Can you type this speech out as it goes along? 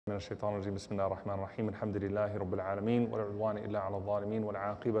من الشيطان الرجيم بسم الله الرحمن الرحيم الحمد لله رب العالمين ولا عدوان إلا على الظالمين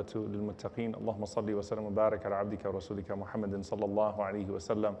والعاقبة للمتقين اللهم صل وسلم وبارك على عبدك ورسولك محمد صلى الله عليه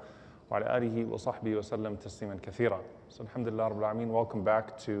وسلم وعلى آله وصحبه وسلم تسليما كثيرا. So alhamdulillah Rabbil Alameen, welcome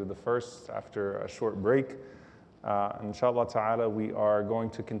back to the first after a short break. Inshallah ta'ala, we are going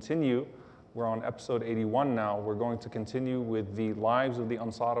to continue. We're on episode 81 now. We're going to continue with the lives of the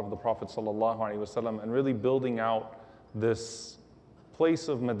Ansar of the Prophet sallallahu alaihi wasallam and really building out this place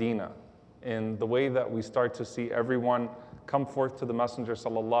of Medina in the way that we start to see everyone come forth to the Messenger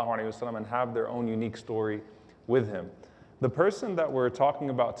sallallahu alaihi wasallam and have their own unique story with him. The person that we're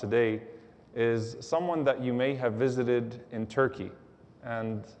talking about today is someone that you may have visited in Turkey.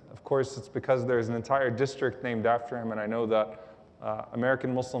 And of course, it's because there's an entire district named after him, and I know that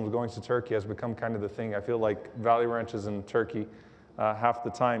American Muslims going to Turkey has become kind of the thing. I feel like Valley Ranch is in Turkey half the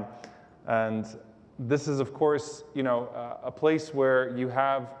time. And this is, of course, a place where you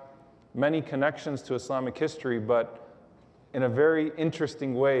have many connections to Islamic history, but in a very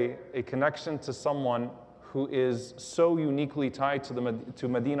interesting way, a connection to someone who is so uniquely tied to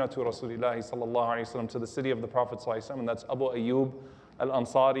Medina, to Rasulullah sallallahu alaihi wasallam, to the city of the Prophet sallallahu alaihi wasallam, and that's Ayyub Al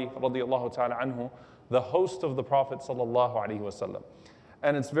Ansari radiyallahu ta'ala anhu, the host of the Prophet sallallahu alaihi wasallam.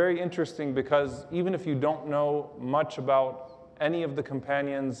 And it's very interesting because even if you don't know much about any of the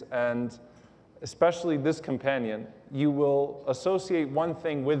companions, and especially this companion, you will associate one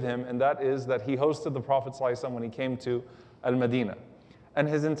thing with him, and that is that he hosted the Prophet sallallahu alaihi wasallam when he came to Al-Madinah. And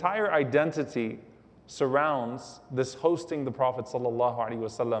his entire identity surrounds this hosting the Prophet sallallahu alaihi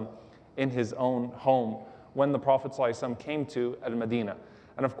wasallam in his own home when the Prophet sallallahu alaihi wasallam came to Al-Madinah.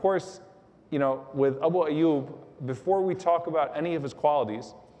 And of course, with Abu Ayyub, before we talk about any of his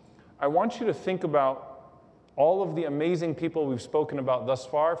qualities, I want you to think about all of the amazing people we've spoken about thus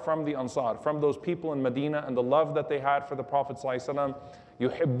far from the Ansar, from those people in Medina, and the love that they had for the Prophet ﷺ.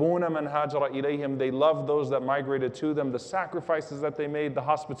 يُحِبُّونَ مَنْ هَاجَرَ إِلَيْهِمْ. They loved those that migrated to them, the sacrifices that they made, the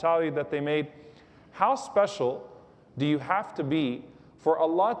hospitality that they made. How special do you have to be for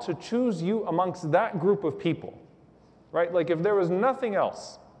Allah to choose you amongst that group of people? Right? Like if there was nothing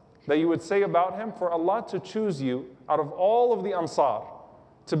else that you would say about him, for Allah to choose you out of all of the Ansar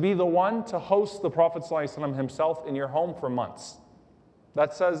to be the one to host the Prophet ﷺ himself in your home for months.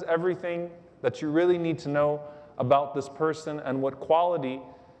 That says everything that you really need to know about this person and what quality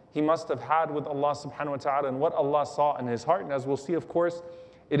he must have had with Allah subhanahu wa ta'ala and what Allah saw in his heart. And as we'll see, of course,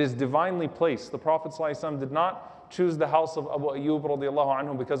 it is divinely placed. The Prophet ﷺ did not choose the house of Abu Ayyub radiallahu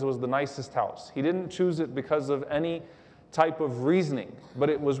anhu because it was the nicest house. He didn't choose it because of any type of reasoning, but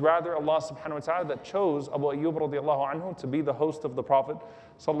it was rather Allah subhanahu wa ta'ala that chose Abu Ayyub radiallahu anhu to be the host of the Prophet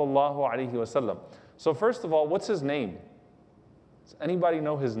sallallahu alaihi wasallam. So first of all, what's his name? Does anybody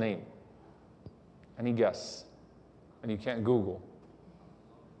know his name? Any guess? And you can't Google.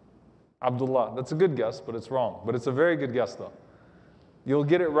 Abdullah. That's a good guess, but it's wrong. But it's a very good guess though. You'll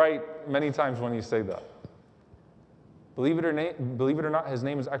get it right many times when you say that. Believe it or not, his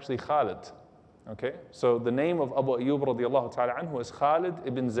name is actually Khalid. Okay, so the name of Abu Ayyub radiallahu ta'ala anhu is Khalid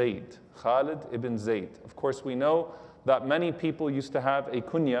ibn Zayd. Khalid ibn Zayd. Of course, we know that many people used to have a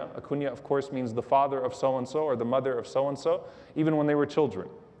kunya. A kunya, of course, means the father of so-and-so or the mother of so-and-so, even when they were children.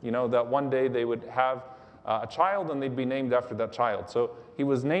 That one day they would have a child and they'd be named after that child. So he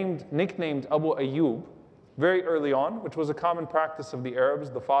was nicknamed Abu Ayyub very early on, which was a common practice of the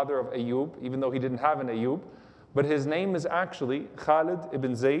Arabs, the father of Ayyub, even though he didn't have an Ayyub. But his name is actually Khalid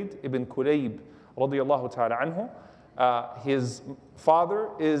ibn Zayd ibn Kulayb radiyallahu ta'ala anhu. His father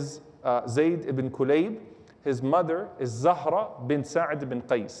is Zayd ibn Kulayb. His mother is Zahra bin Sa'd bin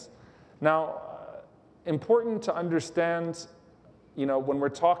Qais. Now, important to understand, when we're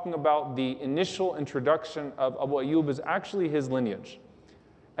talking about the initial introduction of Abu Ayyub is actually his lineage.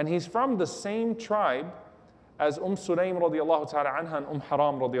 And he's from the same tribe as Sulaym radiallahu ta'ala anha and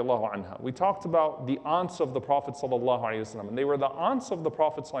Haram radiallahu anha. We talked about the aunts of the Prophet sallallahu alaihi wasallam, and they were the aunts of the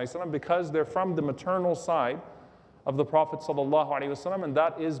Prophet sallallahu alaihi wasallam because they're from the maternal side of the Prophet sallallahu alaihi wasallam, and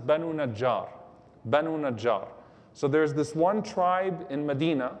that is Banu Najjar. Banu Najjar. So there's this one tribe in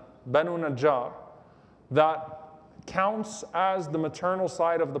Medina, Banu Najjar, that counts as the maternal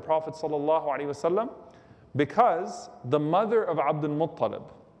side of the Prophet sallallahu alaihi wasallam because the mother of Abdul Muttalib,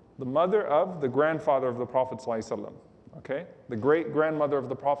 the mother of the grandfather of the Prophet ﷺ, okay? The great-grandmother of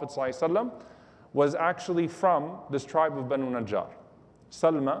the Prophet ﷺ was actually from this tribe of Banu Najjar.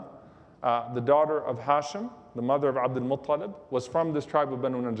 Salma, the daughter of Hashim, the mother of Abdul Muttalib, was from this tribe of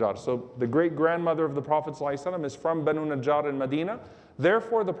Banu Najjar. So the great-grandmother of the Prophet ﷺ is from Banu Najjar in Medina.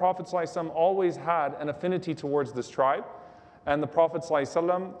 Therefore, the Prophet ﷺ always had an affinity towards this tribe. And the Prophet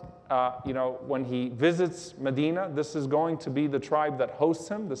ﷺ, when he visits Medina, this is going to be the tribe that hosts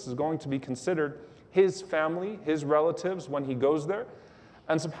him. This is going to be considered his family, his relatives when he goes there.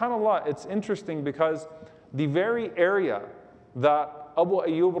 And subhanAllah, it's interesting because the very area that Abu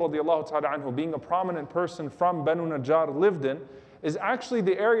Ayyub radiallahu ta'ala anhu, being a prominent person from Banu Najjar, lived in, is actually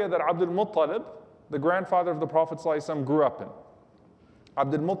the area that Abdul Muttalib, the grandfather of the Prophet ﷺ, grew up in.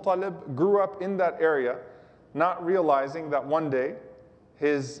 Abdul Muttalib grew up in that area, not realizing that one day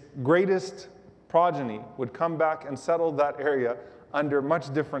his greatest progeny would come back and settle that area under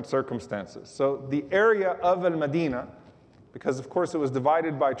much different circumstances. So the area of Al-Madinah, because of course it was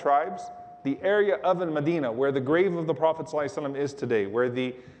divided by tribes, the area of Al-Madinah, where the grave of the Prophet ﷺ is today, where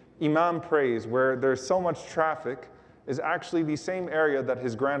the Imam prays, where there's so much traffic, is actually the same area that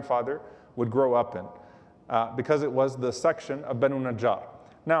his grandfather would grow up in, because it was the section of Banu Najjar.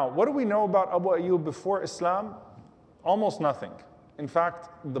 Now, what do we know about Abu Ayyub before Islam? Almost nothing. In fact,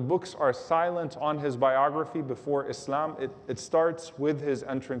 the books are silent on his biography before Islam. It starts with his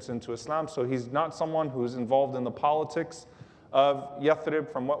entrance into Islam, so he's not someone who's involved in the politics of Yathrib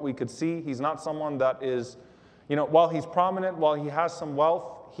from what we could see. He's not someone that is, while he's prominent, while he has some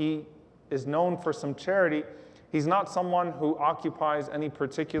wealth, he is known for some charity. He's not someone who occupies any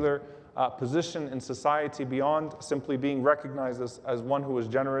particular position in society beyond simply being recognized as one who was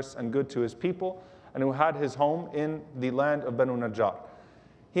generous and good to his people and who had his home in the land of Banu Najjar.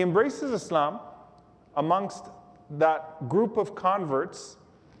 He embraces Islam amongst that group of converts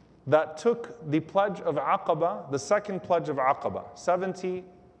that took the pledge of Aqaba, the second pledge of Aqaba, 70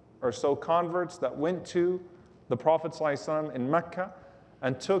 or so converts that went to the Prophet ﷺ in Mecca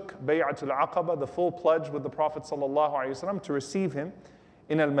and took Bay'atul Aqaba, the full pledge with the Prophet ﷺ to receive him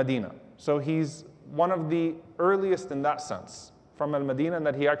in Al-Madinah. So he's one of the earliest in that sense from Al-Madinah, and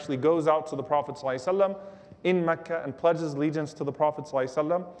that he actually goes out to the Prophet ﷺ in Mecca and pledges allegiance to the Prophet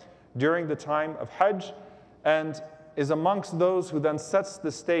ﷺ during the time of Hajj, and is amongst those who then sets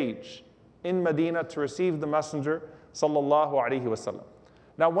the stage in Medina to receive the Messenger sallallahu alaihi wasallam.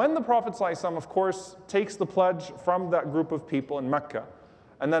 Now when the Prophet ﷺ, of course, takes the pledge from that group of people in Mecca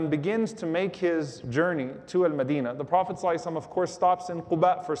and then begins to make his journey to Al-Madinah, the Prophet ﷺ, of course, stops in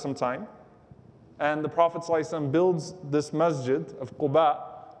Quba for some time, and the Prophet ﷺ builds this masjid of Quba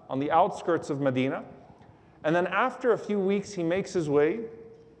on the outskirts of Medina, and then after a few weeks he makes his way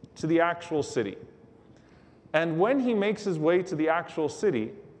to the actual city. And when he makes his way to the actual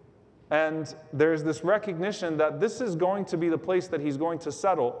city, and there's this recognition that this is going to be the place that he's going to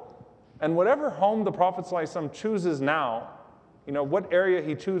settle, and whatever home the Prophet ﷺ chooses now, what area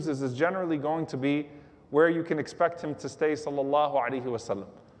he chooses is generally going to be where you can expect him to stay, sallallahu alaihi wasallam.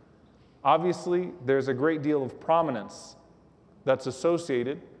 Obviously, there's a great deal of prominence that's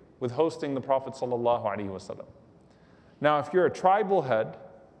associated with hosting the Prophet sallallahu alaihi wasallam. Now, if you're a tribal head,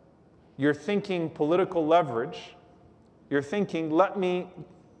 you're thinking political leverage, you're thinking, let me,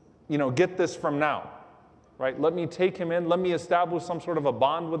 get this from now, right? Let me take him in, let me establish some sort of a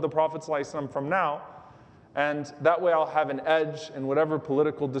bond with the Prophet ﷺ from now, and that way I'll have an edge in whatever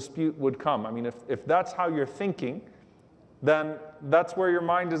political dispute would come. I mean, if that's how you're thinking, then that's where your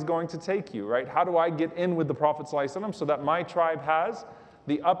mind is going to take you, right? How do I get in with the Prophet ﷺ so that my tribe has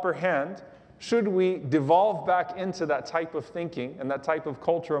the upper hand? Should we devolve back into that type of thinking and that type of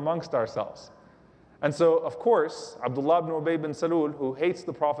culture amongst ourselves? And so, of course, Abdullah ibn Ubay bin Salul, who hates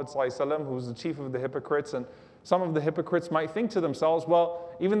the Prophet ﷺ, who's the chief of the hypocrites, and some of the hypocrites might think to themselves, well,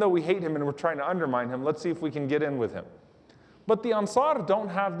 even though we hate him and we're trying to undermine him, let's see if we can get in with him. But the Ansar don't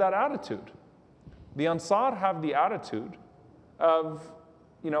have that attitude. The Ansar have the attitude of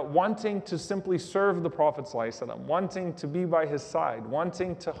wanting to simply serve the Prophet ﷺ, wanting to be by his side,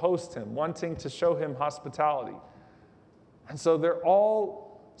 wanting to host him, wanting to show him hospitality. And so they're all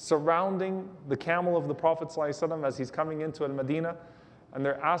surrounding the camel of the Prophet ﷺ as he's coming into Al-Madinah, and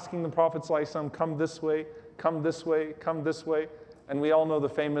they're asking the Prophet ﷺ, come this way, come this way, come this way. And we all know the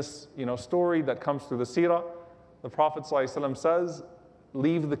famous story that comes through the seerah. The Prophet ﷺ says,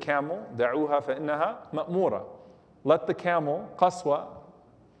 leave the camel, da'uha fa'innaha ma'mura. Let the camel, qaswa,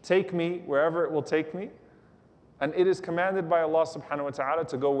 take me wherever it will take me, and it is commanded by Allah subhanahu wa ta'ala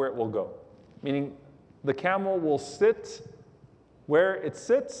to go where it will go. Meaning the camel will sit where it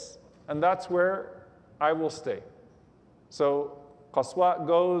sits, and that's where I will stay. So Qaswa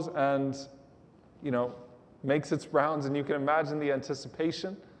goes and makes its rounds, and you can imagine the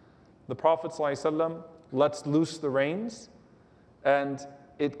anticipation. The Prophet ﷺ lets loose the reins, and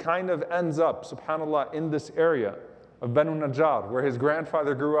it kind of ends up, subhanAllah, in this area of Banu Najjar, where his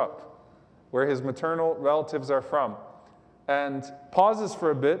grandfather grew up, where his maternal relatives are from, and pauses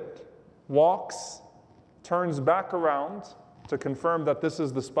for a bit, walks, turns back around, to confirm that this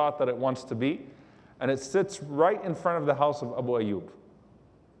is the spot that it wants to be. And it sits right in front of the house of Abu Ayyub.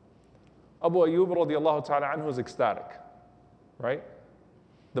 Abu Ayyub radiallahu ta'ala anhu is ecstatic, right?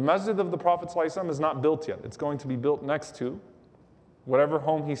 The masjid of the Prophet ﷺ is not built yet. It's going to be built next to whatever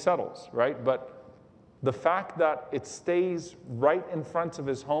home he settles, right? But the fact that it stays right in front of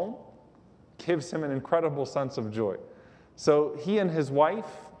his home gives him an incredible sense of joy. So he and his wife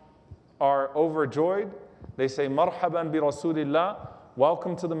are overjoyed. They say, Marhaban bi Rasulillah,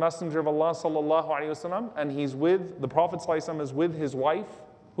 welcome to the Messenger of Allah sallallahu alayhi wasallam. And he's with, the Prophet ﷺ is with his wife.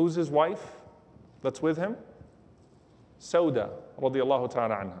 Who's his wife that's with him? Sauda radiallahu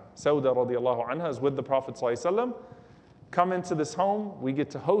ta'ala anha. Sauda radiallahu anha is with the Prophet ﷺ. Come into this home, we get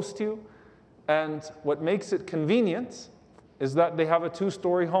to host you. And what makes it convenient is that they have a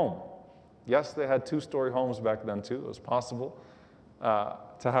two-story home. Yes, they had two-story homes back then too. It was possible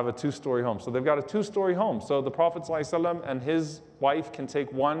to have a two-story home. So they've got a two-story home. So the Prophet ﷺ and his wife can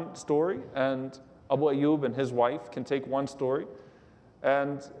take one story, and Abu Ayyub and his wife can take one story.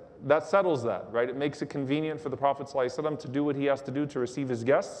 And that settles that, right? It makes it convenient for the Prophet ﷺ to do what he has to do to receive his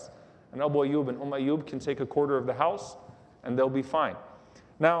guests. And Abu Ayyub and Ayyub can take a quarter of the house, and they'll be fine.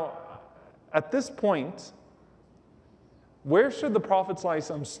 Now, at this point, where should the Prophet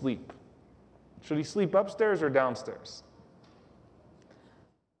ﷺ sleep? Should he sleep upstairs or downstairs?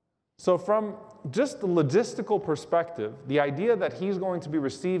 So from just the logistical perspective, the idea that he's going to be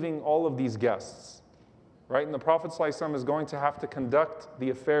receiving all of these guests, right? And the Prophet ﷺ is going to have to conduct the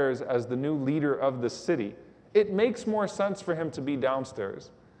affairs as the new leader of the city. It makes more sense for him to be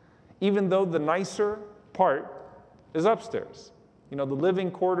downstairs, even though the nicer part is upstairs. You know, the living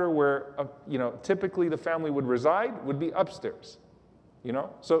quarter where, typically the family would reside would be upstairs. You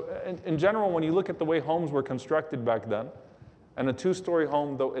know, so in general, when you look at the way homes were constructed back then, and a two-story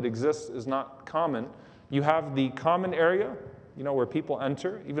home, though it exists, is not common, you have the common area, you know, where people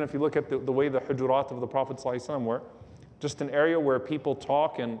enter. Even if you look at the way the hujurat of the Prophet ﷺ were, just an area where people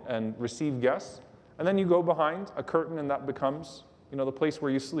talk and receive guests, and then you go behind a curtain and that becomes, you know, the place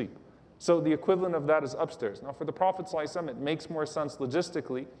where you sleep. So the equivalent of that is upstairs. Now for the Prophet ﷺ, it makes more sense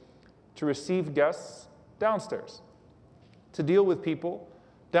logistically to receive guests downstairs, to deal with people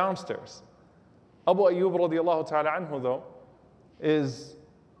downstairs. Abu Ayyub radiallahu ta'ala anhu, though, is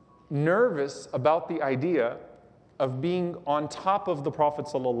nervous about the idea of being on top of the Prophet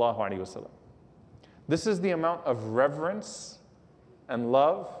sallallahu alaihi wasallam. This is the amount of reverence and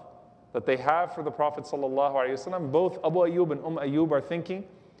love that they have for the Prophet sallallahu alaihi wasallam. Both Abu Ayyub and Ayyub are thinking,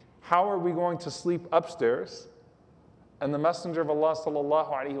 how are we going to sleep upstairs and the Messenger of Allah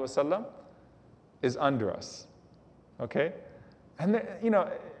sallallahu alaihi wasallam is under us? Okay? And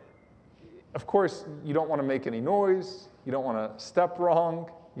of course, you don't want to make any noise, you don't want to step wrong,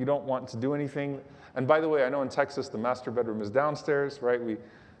 you don't want to do anything. And by the way, I know in Texas the master bedroom is downstairs, right? We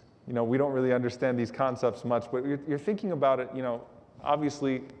don't really understand these concepts much, but you're thinking about it,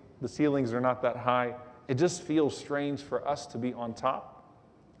 obviously the ceilings are not that high. It just feels strange for us to be on top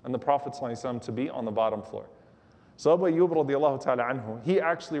and the Prophet ﷺ to be on the bottom floor. So Abu Ayyub radiallahu ta'ala anhu, he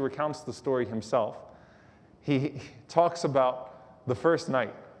actually recounts the story himself. He talks about the first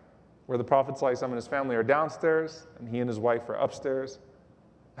night where the Prophet ﷺ and his family are downstairs and he and his wife are upstairs.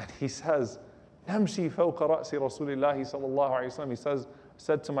 And he says, "Namshi fawqa ra'si Rasulillahi sallallahu alayhi wa sallam." He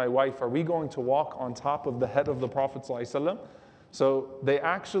said to my wife, are we going to walk on top of the head of the Prophet ﷺ? So they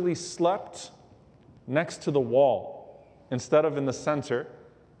actually slept next to the wall instead of in the center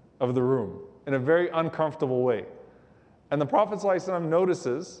of the room in a very uncomfortable way. And the Prophet ﷺ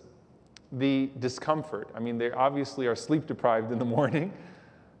notices the discomfort. I mean, they obviously are sleep deprived in the morning.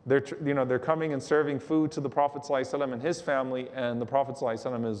 They're coming and serving food to the Prophet ﷺ and his family, and the Prophet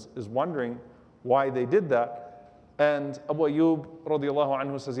ﷺ is wondering why they did that. And Abu Ayyub radiallahu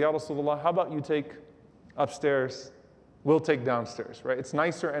anhu says, Ya Rasulullah, how about you take upstairs, we'll take downstairs, right? It's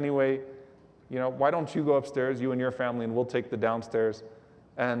nicer anyway. Why don't you go upstairs, you and your family, and we'll take the downstairs.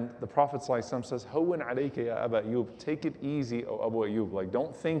 And the Prophet ﷺ says, Hawwin alayka ya Abu Ayyub, take it easy, O Abu Ayyub. Like,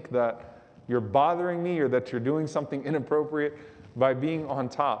 don't think that you're bothering me or that you're doing something inappropriate by being on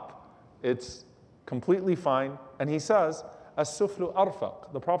top. It's completely fine. And he says, as-suflu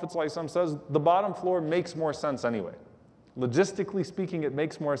arfaq. The Prophet ﷺ says, the bottom floor makes more sense anyway. Logistically speaking, it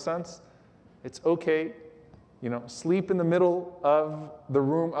makes more sense. It's okay, sleep in the middle of the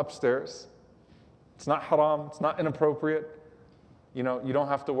room upstairs. It's not haram, it's not inappropriate. You don't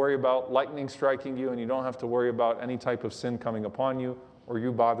have to worry about lightning striking you, and you don't have to worry about any type of sin coming upon you or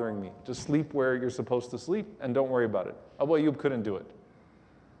you bothering me. Just sleep where you're supposed to sleep and don't worry about it. Abu Ayyub couldn't do it.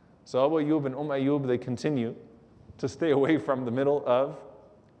 So Abu Ayyub and Ayyub, they continue to stay away from the middle of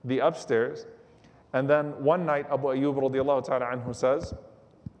the upstairs. And then one night, Abu Ayyub radiallahu ta'ala anhu says,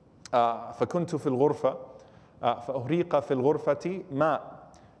 فَكُنْتُ فِي الْغُرْفَةِ فَأُهْرِيقَ فِي الْغُرْفَةِ مَاء.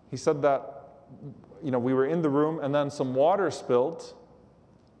 He said that, we were in the room and then some water spilled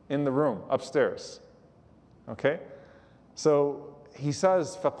in the room upstairs. Okay? So he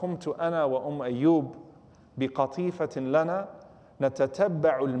says, فَقُمْتُ أَنَا وَأُمْ أَيُّوب بِقَطِيفَةٍ لَنَا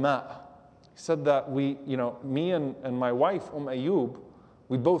نَتَتَبَّعُ الْمَاءَ. He said that me and my wife, Ayyub,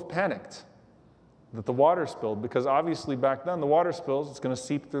 we both panicked that the water spilled, because obviously back then the water spills, it's going to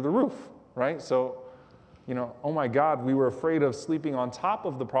seep through the roof, right? So, oh my God, we were afraid of sleeping on top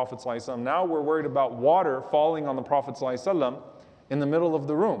of the Prophet ﷺ. Now we're worried about water falling on the Prophet ﷺ in the middle of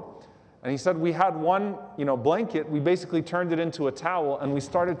the room. And he said we had one, blanket. We basically turned it into a towel, and we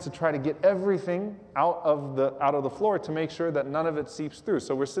started to try to get everything out of the floor to make sure that none of it seeps through.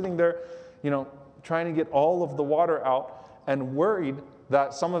 So we're sitting there, trying to get all of the water out and worried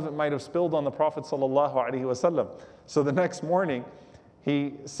that some of it might have spilled on the Prophet ﷺ. So the next morning,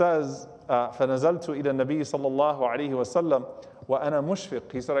 he says, فَنَزَلْتُ إِلَى النَّبِيِّ صَلَّى اللَّهُ عَلَيْهِ وَسَلَّمَ وَأَنَا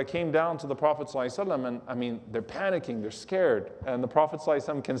مُشْفِقٌ. He said, I came down to the Prophet ﷺ, and they're panicking, they're scared. And the Prophet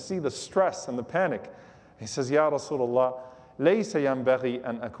ﷺ can see the stress and the panic. He says, Ya Rasulullah, لَيْسَ يَنْبَغِي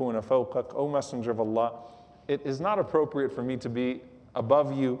أَنْ أَكُونَ فَوْقَكَ. O Messenger of Allah, it is not appropriate for me to be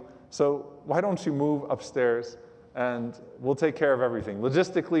above you. So why don't you move upstairs and we'll take care of everything.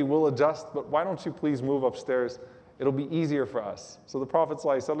 Logistically, we'll adjust, but why don't you please move upstairs? It'll be easier for us. So the Prophet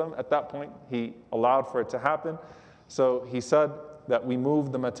ﷺ, at that point, he allowed for it to happen. So he said that we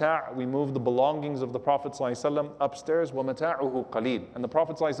moved the mata', we moved the belongings of the Prophet ﷺ upstairs, وَمَتَاعُهُ قَلِيلٌ. And the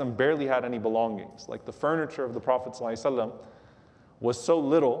Prophet ﷺ barely had any belongings. Like the furniture of the Prophet ﷺ was so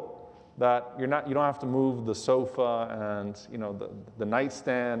little that you don't have to move the sofa and the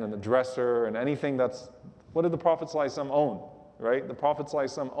nightstand and the dresser and anything that's. What did the Prophet ﷺ own, right? The Prophet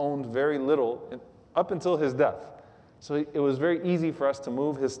ﷺ owned very little up until his death. So it was very easy for us to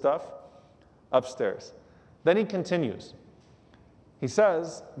move his stuff upstairs. Then he continues. He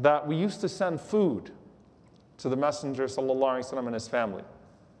says that we used to send food to the Messenger ﷺ and his family.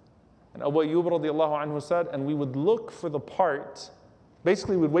 And Abu Ayyub radiallahu anhu said, and we would look for the part,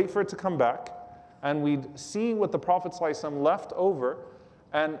 basically we'd wait for it to come back, and we'd see what the Prophet ﷺ left over,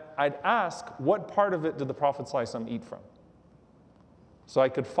 and I'd ask, what part of it did the Prophet ﷺ eat from? So I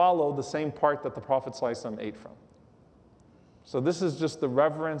could follow the same part that the Prophet ﷺ ate from. So this is just the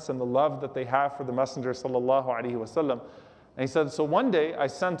reverence and the love that they have for the Messenger sallallahu alaihi wasallam. And he said, so one day I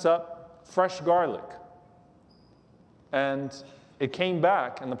sent up fresh garlic, and it came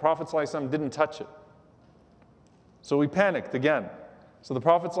back, and the Prophet ﷺ didn't touch it. So we panicked again. So the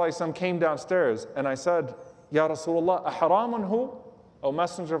Prophet ﷺ came downstairs, and I said, Ya Rasulullah, aharamun hu? O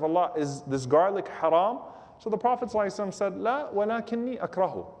Messenger of Allah, is this garlic haram? So the Prophet ﷺ said, La walakinni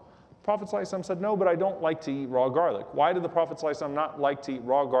akrahu. The Prophet ﷺ said, no, but I don't like to eat raw garlic. Why did the Prophet ﷺ not like to eat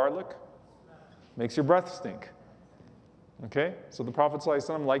raw garlic? Makes your breath stink. Okay? So the Prophet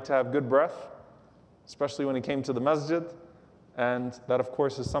ﷺ liked to have good breath, especially when he came to the masjid. And that, of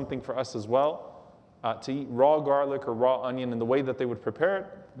course, is something for us as well. To eat raw garlic or raw onion in the way that they would prepare it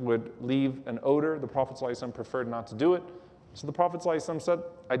would leave an odor. The Prophet ﷺ preferred not to do it. So the Prophet ﷺ said,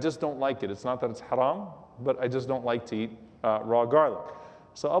 I just don't like it. It's not that it's haram, but I just don't like to eat raw garlic.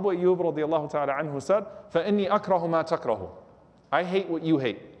 So Abu Ayyub radiallahu ta'ala anhu said, فَإِنِّي أَكْرَهُ مَا تَكْرَهُ. I hate what you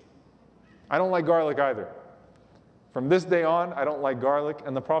hate. I don't like garlic either. From this day on, I don't like garlic.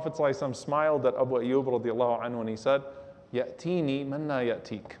 And the Prophet ﷺ smiled at Abu Ayyub radiallahu anhu and he said, يَأْتِينِي مَنْ لَا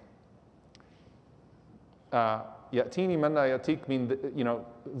يَأْتِيكَ. Ya'tini man la yatik mean,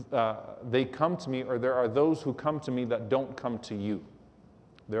 they come to me, or there are those who come to me that don't come to you.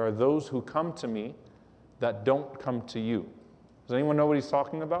 There are those who come to me that don't come to you. Does anyone know what he's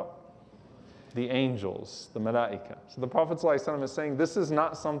talking about? The angels, the malaika. So the Prophet ﷺ is saying, this is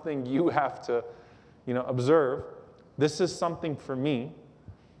not something you have to, observe. This is something for me.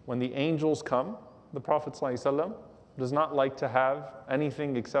 When the angels come, the Prophet ﷺ does not like to have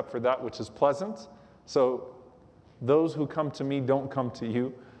anything except for that which is pleasant. So those who come to me don't come to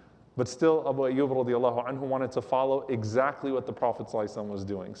you. But still, Abu Ayyub radiallahu anhu wanted to follow exactly what the Prophet ﷺ was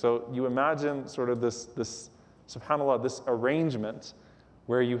doing. So you imagine sort of this subhanAllah, this arrangement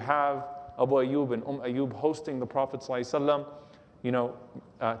where you have Abu Ayyub and Ayyub hosting the Prophet ﷺ,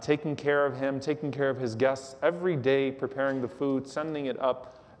 taking care of him, taking care of his guests, every day preparing the food, sending it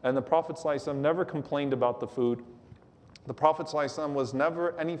up. And the Prophet ﷺ never complained about the food. The Prophet ﷺ was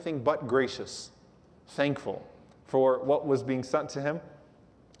never anything but gracious, thankful for what was being sent to him.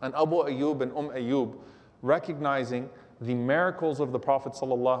 And Abu Ayyub and Ayyub, recognizing the miracles of the Prophet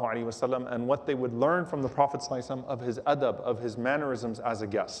ﷺ and what they would learn from the Prophet ﷺ of his adab, of his mannerisms as a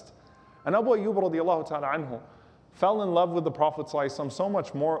guest. And Abu Ayyub radiallahu ta'ala anhu fell in love with the Prophet ﷺ so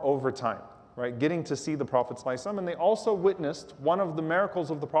much more over time, right? Getting to see the Prophet ﷺ. And they also witnessed one of the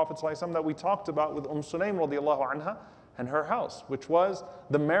miracles of the Prophet ﷺ that we talked about with Suleiman radiallahu anha and her house, which was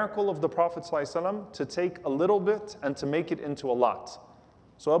the miracle of the Prophet ﷺ to take a little bit and to make it into a lot.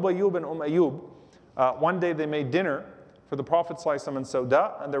 So Abu Ayyub and Ayyub, one day they made dinner for the Prophet ﷺ in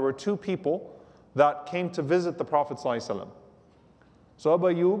Sauda, and there were two people that came to visit the Prophet ﷺ. So Abu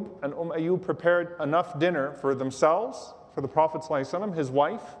Ayyub and Ayyub prepared enough dinner for themselves, for the Prophet ﷺ, his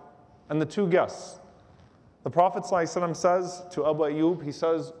wife, and the two guests. The Prophet ﷺ says to Abu Ayyub, he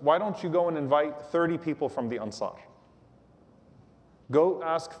says, why don't you go and invite 30 people from the Ansar? Go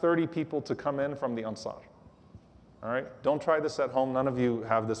ask 30 people to come in from the Ansar. All right? Don't try this at home. None of you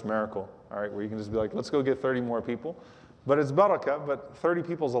have this miracle, all right, where you can just be like, let's go get 30 more people. But it's barakah, but 30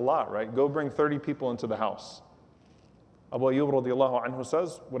 people is a lot, right? Go bring 30 people into the house. Abu Ayyub radiallahu anhu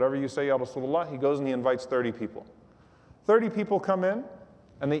says, whatever you say, Ya Rasulullah, he goes and he invites 30 people. 30 people come in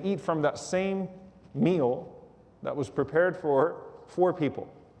and they eat from that same meal that was prepared for 4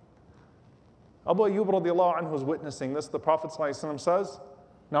 people. Abu Ayyub radiallahu anhu is witnessing this. The Prophet ﷺ says,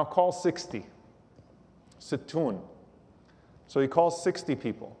 now call 60. Sittun. So he calls 60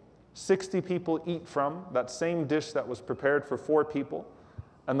 people. 60 people eat from that same dish that was prepared for 4 people.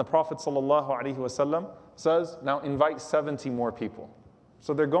 And the Prophet ﷺ says, now invite 70 more people.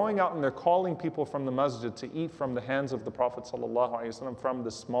 So they're going out and they're calling people from the masjid to eat from the hands of the Prophet ﷺ from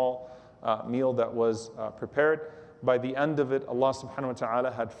the small meal that was prepared. By the end of it, Allah subhanahu wa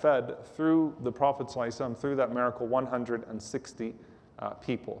ta'ala had fed through the Prophet ﷺ, through that miracle, 160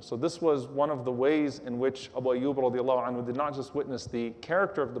 people. So this was one of the ways in which Abu Ayyub radiallahu anhu did not just witness the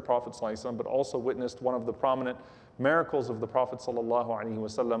character of the Prophet ﷺ, but also witnessed one of the prominent miracles of the Prophet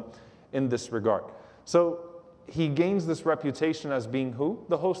ﷺ in this regard. So he gains this reputation as being who?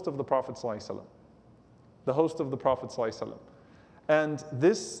 The host of the Prophet ﷺ. The host of the Prophet ﷺ. And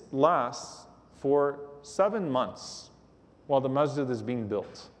this lasts for 7 months while the masjid is being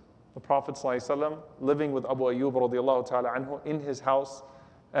built. The Prophet ﷺ living with Abu Ayyub radiallahu ta'ala anhu in his house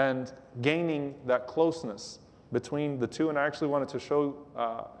and gaining that closeness between the two. And I actually wanted to show,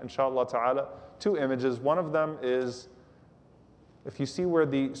 inshallah ta'ala, 2 images. One of them is, if you see where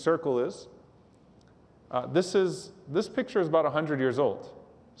the circle is, this picture is about 100 years old.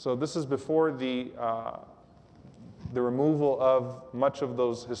 So this is before the removal of much of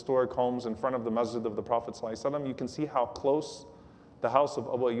those historic homes in front of the masjid of the Prophet ﷺ. You can see how close the house of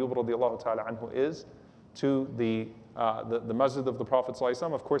Abu Ayyub radiallahu ta'ala anhu is to the masjid of the Prophet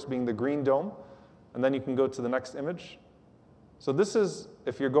ﷺ, of course being the green dome. And then you can go to the next image. So this is,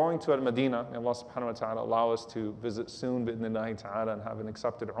 if you're going to Al-Madinah, may Allah subhanahu wa ta'ala allow us to visit soon, bi'idhnillahi ta'ala, and have an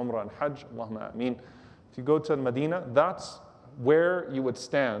accepted Umrah and Hajj, Allahumma ameen. If you go to Al-Madinah, that's where you would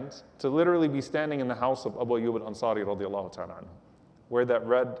stand, to literally be standing in the house of Abu Ayyub Al Ansari radiallahu ta'ala anhu, where that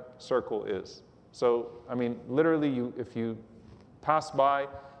red circle is. So, I mean, literally, if you pass by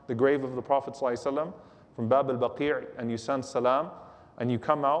the grave of the Prophet ﷺ from Bab al-Baqi' and you send salam, and you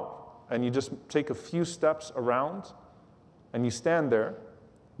come out, and you just take a few steps around, and you stand there,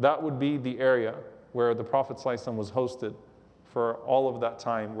 that would be the area where the Prophet ﷺ was hosted for all of that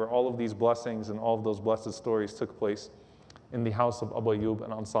time, where all of these blessings and all of those blessed stories took place in the house of Abu Ayyub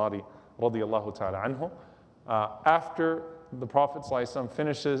Al Ansari radiallahu ta'ala anhu. After the Prophet ﷺ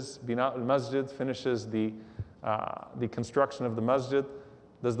finishes Bina al-Masjid, finishes the construction of the masjid,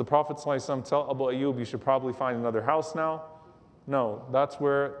 does the Prophet ﷺ tell Abu Ayyub, you should probably find another house now? No, that's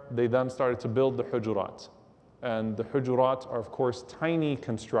where they then started to build the hujurat. And the hujurat are, of course, tiny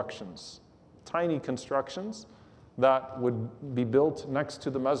constructions that would be built next to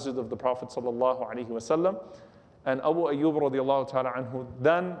the masjid of the Prophet ﷺ. And Abu Ayyub radiallahu ta'ala anhu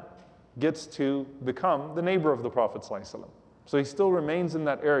then gets to become the neighbor of the Prophet ﷺ. So he still remains in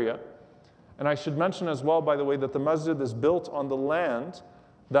that area. And I should mention as well, by the way, that the masjid is built on the land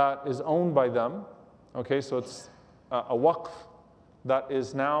that is owned by them. Okay, so it's a waqf that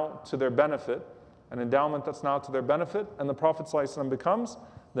is now to their benefit, an endowment that's now to their benefit, and the Prophet ﷺ becomes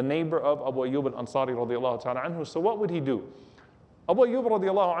the neighbor of Abu Ayyub Al Ansari radiallahu ta'ala anhu. So what would he do? Abu Ayyub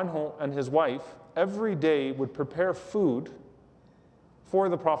radiallahu anhu and his wife every day would prepare food for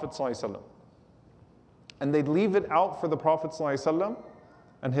the Prophet ﷺ. And they'd leave it out for the Prophet ﷺ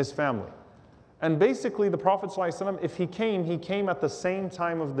and his family. And basically the Prophet ﷺ, if he came at the same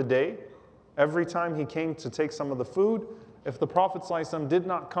time of the day. Every time he came to take some of the food. If the Prophet ﷺ did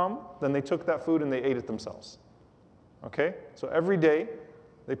not come, then they took that food and they ate it themselves. Okay? So every day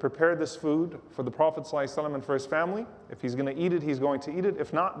they prepared this food for the Prophet ﷺ and for his family. If he's going to eat it, he's going to eat it.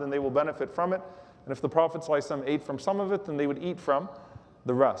 If not, then they will benefit from it. And if the Prophet ﷺ ate from some of it, then they would eat from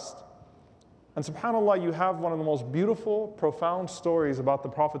the rest. And subhanAllah, you have one of the most beautiful, profound stories about the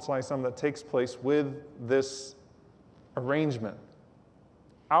Prophet ﷺ that takes place with this arrangement.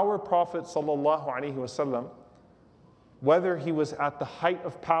 Our Prophet ﷺ, whether he was at the height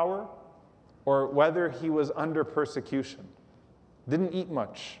of power or whether he was under persecution, didn't eat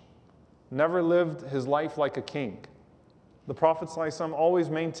much, never lived his life like a king. The Prophet ﷺ always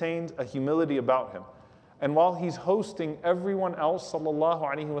maintained a humility about him. And while he's hosting everyone else,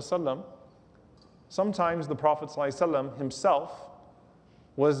 ﷺ, sometimes the Prophet ﷺ himself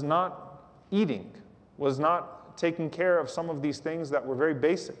was not eating, was not taking care of some of these things that were very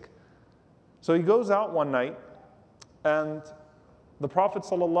basic. So he goes out one night, and the Prophet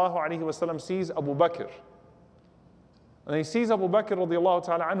ﷺ sees Abu Bakr. And he sees Abu Bakr radiallahu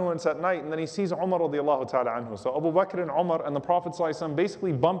ta'ala anhu, and it's at night, and then he sees Omar radiallahu ta'ala anhu. So Abu Bakr and Omar and the Prophet ﷺ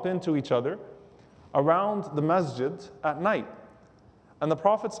basically bump into each other around the masjid at night. And the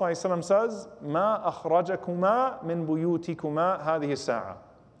Prophet ﷺ says, مَا أَخْرَجَكُمَا مِن بُيُوتِكُمَا هَذِهِ السَّاعَةِ.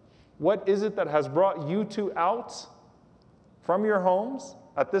 What is it that has brought you two out from your homes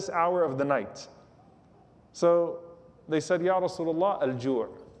at this hour of the night? So they said, Ya Rasulullah, al-ju'.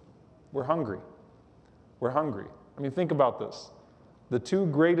 We're hungry. We're hungry. I mean, think about this. The two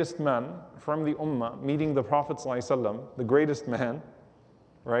greatest men from the Ummah meeting the Prophet ﷺ, the greatest man,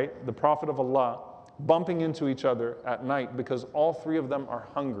 right, the Prophet of Allah, bumping into each other at night because all three of them are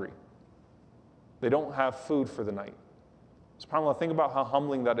hungry. They don't have food for the night. SubhanAllah, think about how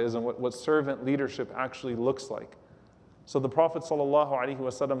humbling that is and what servant leadership actually looks like. So the Prophet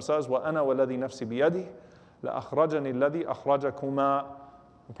ﷺ says, وَأَنَا وَالَّذِي نَفْسِ بِيَدِهِ لَأَخْرَجَنِي الَّذِي أَخْرَجَكُمَا.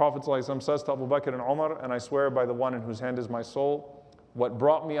 The Prophet ﷺ says to Abu Bakr and Omar, and I swear by the one in whose hand is my soul, what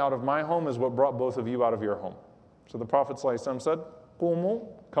brought me out of my home is what brought both of you out of your home. So the Prophet ﷺ said, قُومُوا,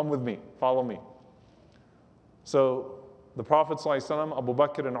 come with me, follow me. So the Prophet ﷺ, Abu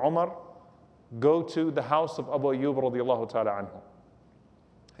Bakr and Omar go to the house of Abu Ayyub radiallahu ta'ala anhu.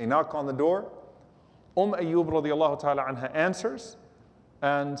 They knock on the door. Ayyub radiallahu ta'ala anha answers,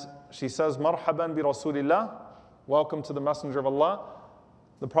 and she says, Marhaban bi Rasulillah, welcome to the Messenger of Allah.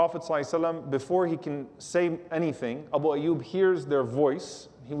 The Prophet ﷺ, before he can say anything, Abu Ayyub hears their voice.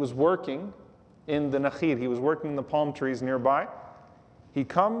 He was working in the nakhir, he was working in the palm trees nearby. He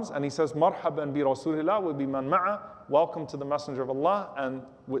comes and he says, Marhaban bi Rasulillah, wa bi man ma'a, welcome to the Messenger of Allah and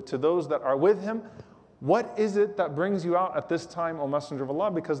to those that are with him. What is it that brings you out at this time, O Messenger of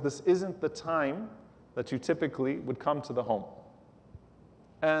Allah? Because this isn't the time that you typically would come to the home.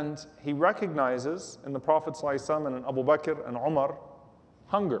 And he recognizes in the Prophet ﷺ and in Abu Bakr and Umar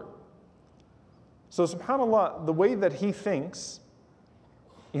hunger. So subhanAllah, the way that he thinks,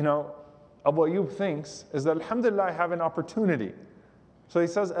 Abu Ayyub thinks, is that alhamdulillah, I have an opportunity. So he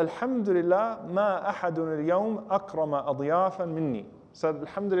says, Alhamdulillah, ma ahadun al-yawm akrama adiyafan minni. Said,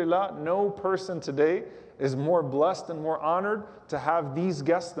 Alhamdulillah, no person today is more blessed and more honored to have these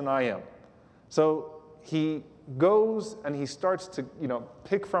guests than I am. So he goes and he starts to,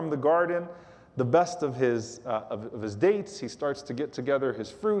 pick from the garden the best of his dates. He starts to get together his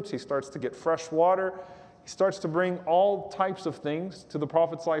fruits. He starts to get fresh water. He starts to bring all types of things to the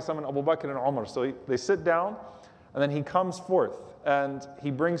Prophet ﷺ and Abu Bakr and Umar. So they sit down, and then he comes forth and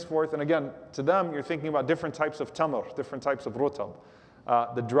he brings forth, and again, to them, you're thinking about different types of tamr, different types of rutab,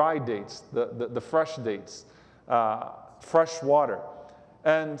 the dry dates, the fresh dates, fresh water.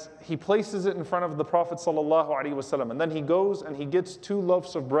 And he places it in front of the Prophet ﷺ, and then he goes and he gets 2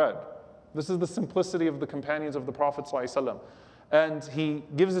 loaves of bread. This is the simplicity of the companions of the Prophet ﷺ. And he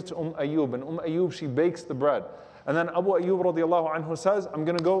gives it to Ayyub, and Ayyub, she bakes the bread. And then Abu Ayyub radiallahu anhu says, I'm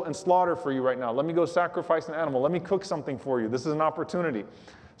going to go and slaughter for you right now. Let me go sacrifice an animal. Let me cook something for you. This is an opportunity.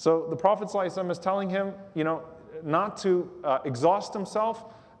 So the Prophet ﷺ is telling him, not to exhaust himself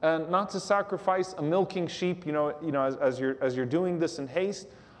and not to sacrifice a milking sheep, as you're doing this in haste.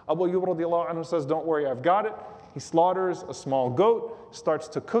 Abu Ayyub radiallahu anhu says, don't worry, I've got it. He slaughters a small goat, starts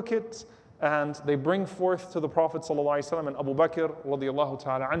to cook it, and they bring forth to the Prophet ﷺ and Abu Bakr radiallahu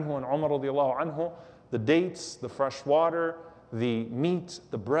ta'ala anhu and Umar radiallahu anhu the dates, the fresh water, the meat,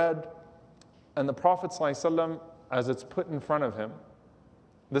 the bread. And the Prophet ﷺ, as it's put in front of him,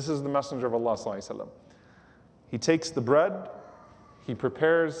 this is the Messenger of Allah ﷺ. He takes the bread, he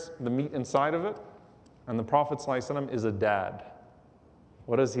prepares the meat inside of it, and the Prophet ﷺ is a dad.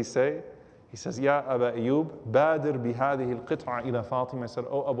 What does he say? He says, Ya Abu Ayyub, badir bihadihi al-qit'a ila Fatima. He said,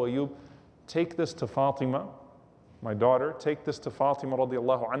 Oh Abu Ayyub, take this to Fatima, my daughter, take this to Fatima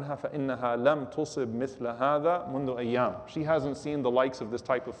radiallahu anha, فَإِنَّهَا لَمْ تُصِبْ مِثْلَ هَذَا مُنْدُ أَيَّامٍ. She hasn't seen the likes of this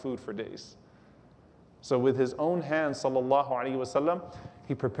type of food for days. So with his own hands, sallallahu alayhi wasallam,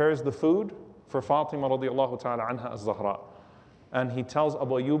 he prepares the food for Fatima radiallahu ta'ala anha az-Zahra. and he tells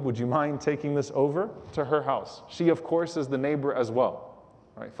Abu Ayyub, would you mind taking this over to her house? She, of course, is the neighbor as well.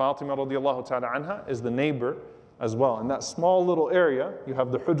 Right? Fatima radiallahu ta'ala anha is the neighbor as well. In that small little area, you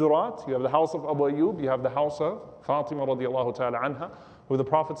have the Hujurat, you have the house of Abu Ayyub, you have the house of Fatima radiallahu ta'ala anha, who the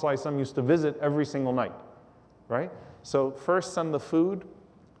Prophet ﷺ used to visit every single night. Right? So first send the food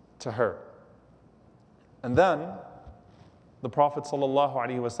to her. And then the Prophet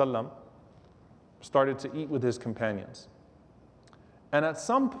ﷺ started to eat with his companions. And at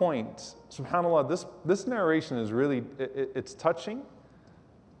some point, subhanAllah, this narration is really, it's touching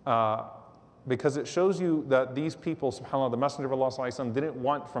because it shows you that these people, subhanAllah, the Messenger of Allah ﷺ didn't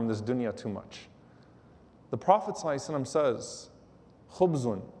want from this dunya too much. The Prophet ﷺ says,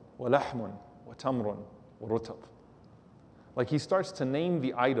 khubzun wa lahmun wa tamrun wa rutab. Like he starts to name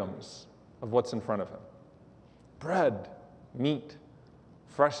the items of what's in front of him. Bread, meat,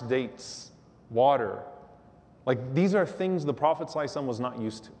 fresh dates, water. Like these are things the Prophet ﷺ was not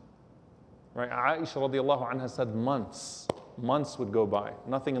used to. Right? Aisha radiallahu anha said months would go by.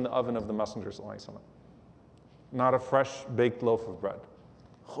 Nothing in the oven of the Messenger ﷺ. Not a fresh baked loaf of bread.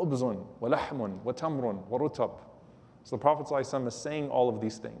 Khubzun wa lahmun wa tamrun wa rutab. So the Prophet ﷺ is saying all of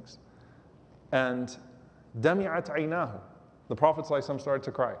these things. And dami'at aynahu. The Prophet ﷺ started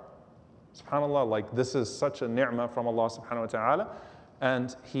to cry. SubhanAllah, like this is such a ni'mah from Allah subhanahu wa ta'ala.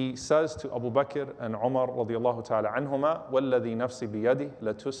 And he says to Abu Bakr and Omar radiallahu ta'ala anhuma, وَالَّذِي نَفْسِ بِيَدِهِ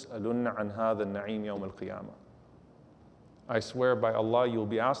لَتُسْأَلُنَّ عَنْ هَذَا النَّعِيمِ يَوْمَ الْقِيَامَةِ. I swear by Allah, you'll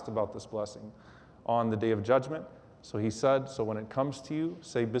be asked about this blessing on the Day of Judgment. So he said, so when it comes to you,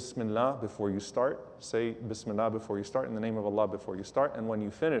 say Bismillah before you start. Say Bismillah before you start, in the name of Allah before you start. And when you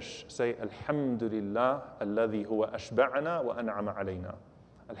finish, say Alhamdulillah alladhi huwa ashba'ana wa an'ama alayna.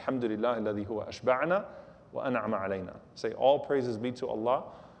 Alhamdulillah alladhi huwa ashba'ana wa an'ama alayna. Say all praises be to Allah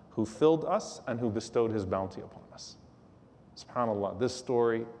who filled us and who bestowed his bounty upon us. SubhanAllah, this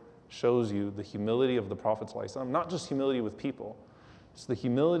story shows you the humility of the Prophet ﷺ, not just humility with people. It's the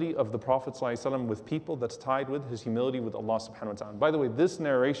humility of the Prophet ﷺ with people that's tied with his humility with Allah subhanahu wa ta'ala. By the way, this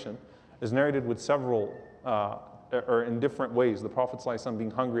narration is narrated with several, or in different ways. The Prophet ﷺ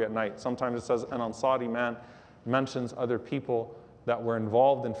being hungry at night. Sometimes it says an Ansari man mentions other people that were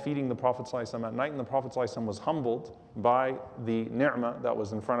involved in feeding the Prophet ﷺ at night, and the Prophet ﷺ was humbled by the ni'mah that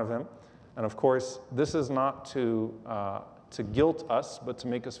was in front of him. And of course, this is not to guilt us, but to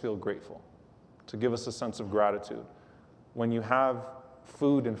make us feel grateful, to give us a sense of gratitude. When you have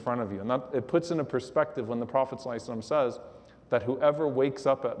food in front of you, and that, it puts into perspective when the Prophet ﷺ says that whoever wakes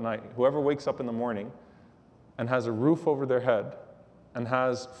up at night, whoever wakes up in the morning and has a roof over their head and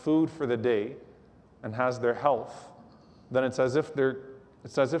has food for the day and has their health, then it's as if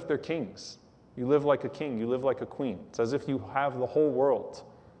they're kings. You live like a king, you live like a queen. It's as if you have the whole world.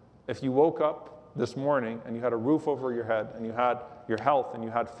 If you woke up this morning and you had a roof over your head and you had your health and you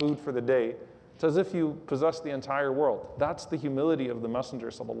had food for the day, it's as if you possess the entire world. That's the humility of the Messenger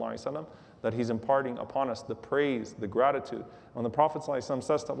ﷺ that he's imparting upon us, the praise, the gratitude. When the Prophet ﷺ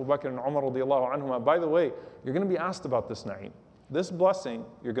says to Abu Bakr and Umar radiallahu anhuma, by the way, you're going to be asked about this na'im. This blessing,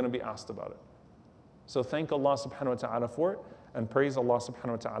 you're going to be asked about it. So thank Allah subhanahu wa ta'ala for it and praise Allah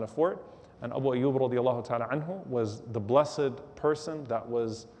subhanahu wa ta'ala for it. And Abu Ayyub radiallahu ta'ala anhu was the blessed person that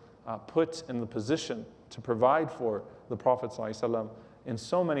was put in the position to provide for the Prophet ﷺ in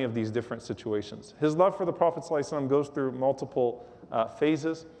so many of these different situations. His love for the Prophet ﷺ goes through multiple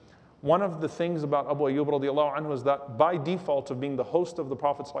phases. One of the things about Abu Ayyub radiallahu anhu is that by default of being the host of the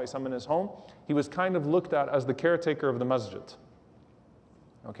Prophet ﷺ in his home, he was kind of looked at as the caretaker of the masjid.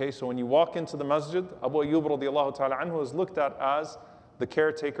 Okay, so when you walk into the masjid, Abu Ayyub radiallahu ta'ala anhu is looked at as the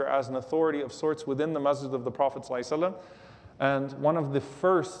caretaker, as an authority of sorts within the masjid of the Prophet ﷺ. And one of the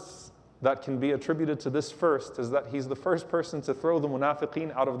firsts that can be attributed to this first is that he's the first person to throw the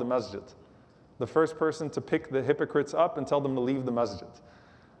munafiqeen out of the masjid. The first person to pick the hypocrites up and tell them to leave the masjid.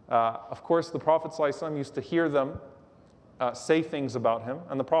 Of course, the Prophet ﷺ used to hear them say things about him,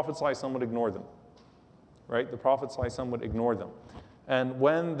 and the Prophet ﷺ would ignore them. Right? The Prophet ﷺ would ignore them. And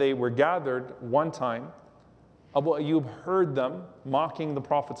when they were gathered one time, Abu Ayyub heard them mocking the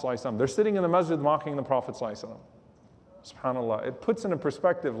Prophet ﷺ. They're sitting in the masjid mocking the Prophet ﷺ. SubhanAllah. It puts into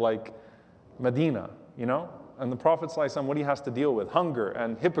perspective like Medina, you know? And the Prophet ﷺ, what he has to deal with, hunger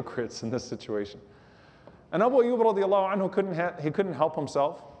and hypocrites in this situation. And Abu Ayyub radiallahu anhu couldn't help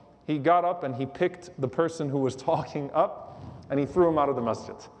himself. He got up and he picked the person who was talking up and he threw him out of the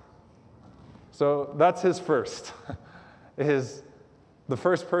masjid. So that's his first. The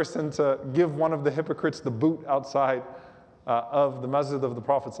first person to give one of the hypocrites the boot outside of the masjid of the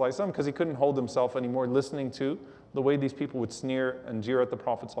Prophet ﷺ because he couldn't hold himself anymore listening to the way these people would sneer and jeer at the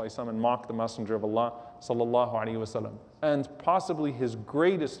Prophet ﷺ and mock the Messenger of Allah sallallahu alaihi wasallam. And possibly his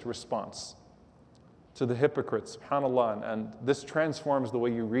greatest response to the hypocrites, subhanAllah, and this transforms the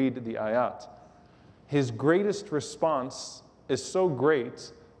way you read the ayat. His greatest response is so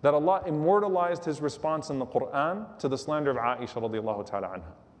great that Allah immortalized his response in the Quran to the slander of Aisha radiallahu ta'ala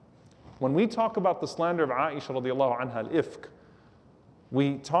anha. When we talk about the slander of Aisha radiallahu anha, al-ifk,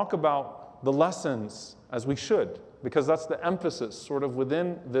 we talk about the lessons as we should, because that's the emphasis sort of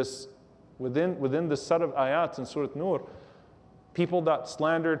within this set of ayat in Surah Nur. People that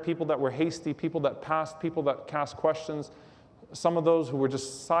slandered, people that were hasty, people that passed, people that cast questions, some of those who were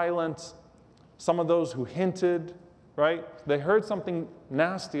just silent, some of those who hinted, right? They heard something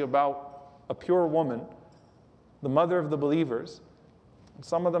nasty about a pure woman, the mother of the believers.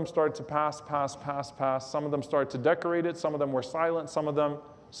 Some of them started to pass. Some of them started to decorate it. Some of them were silent. Some of them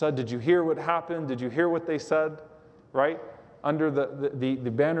said, did you hear what happened? Did you hear what they said? Right? Under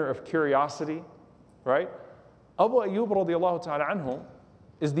the banner of curiosity, right? Abu Ayyub radiallahu ta'ala anhu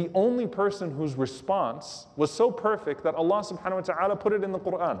is the only person whose response was so perfect that Allah subhanahu wa ta'ala put it in the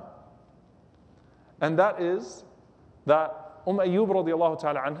Quran. And that is that Ayyub radiallahu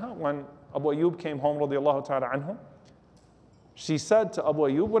ta'ala anha, when Abu Ayyub came home radiallahu ta'ala anhu, she said to Abu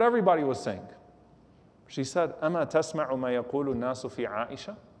Ayyub what everybody was saying. She said, أَمَا تَسْمَعُ مَا يَقُولُ النَّاسُ فِي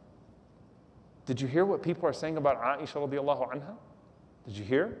عَائِشَةٍ? Did you hear what people are saying about Aisha radiallahu anha? Did you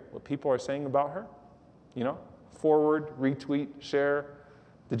hear what people are saying about her? You know, forward, retweet, share.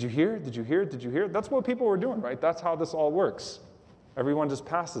 Did you hear? Did you hear? Did you hear? That's what people were doing, right? That's how this all works. Everyone just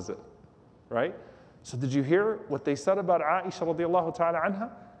passes it, right? So did you hear what they said about Aisha radiallahu ta'ala anha?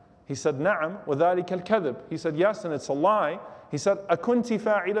 He said, نعم وذلك الكذب. He said, yes, and it's a lie. He said, أكنت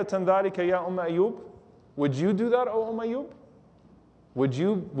فاعلة ذلك يا أيوب? Would you do that, O Ayyub? Would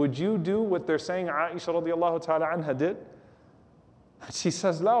you do what they're saying Aisha radiallahu ta'ala anha did? She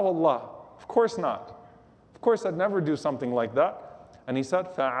says, La wallah, of course not. Of course I'd never do something like that. And he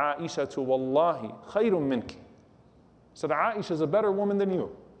said, فَعَائِشَةُ وَاللَّهِ خَيْرٌ مِنْكِ. He said, Aisha is a better woman than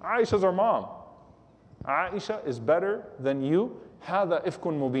you. Aisha is our mom. Aisha is better than you. هَذَا إِفْكٌ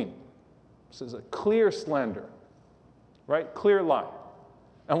مُبِينٌ. This is a clear slander, right? Clear lie.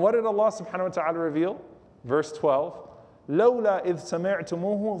 And what did Allah subhanahu wa ta'ala reveal? Verse 12, لولا إذ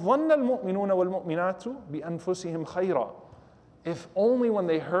سمعتموه ظن المؤمنون والمؤمنات بأنفسهم خيرا. If only when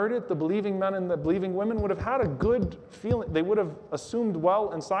they heard it, the believing men and the believing women would have had a good feeling. They would have assumed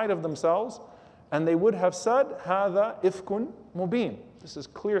well inside of themselves, and they would have said, هذا إفك مبين. This is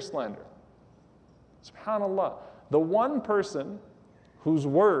clear slander. SubhanAllah. The one person whose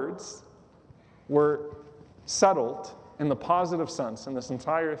words were settled in the positive sense in this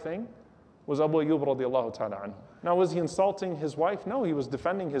entire thing was Abu Ayyub radiallahu ta'ala anhu. Now, was he insulting his wife? No, he was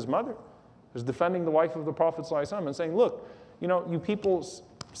defending his mother. He was defending the wife of the Prophet ﷺ and saying, look, you know, you people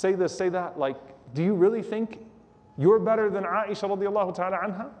say this, say that, like, do you really think you're better than Aisha radiallahu ta'ala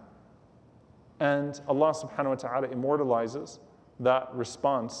anha? And Allah subhanahu wa ta'ala immortalizes that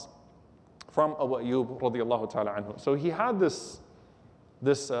response from Abu Ayyub radiallahu ta'ala anhu. So he had this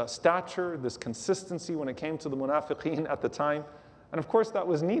stature, this consistency when it came to the munafiqeen at the time. And of course that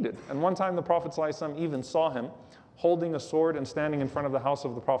was needed. And one time the Prophet ﷺ even saw him holding a sword and standing in front of the house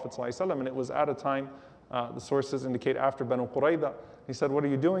of the Prophet ﷺ, and it was at a time, the sources indicate after Banu Qurayza. He said, what are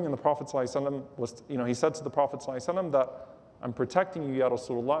you doing? And the Prophet ﷺ was, he said to the Prophet ﷺ that I'm protecting you, Ya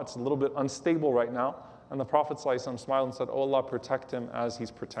Rasulullah. It's a little bit unstable right now. And the Prophet ﷺ smiled and said, oh Allah, protect him as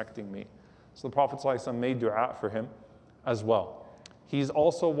he's protecting me. So the Prophet ﷺ made dua for him as well. He's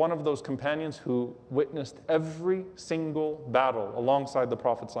also one of those companions who witnessed every single battle alongside the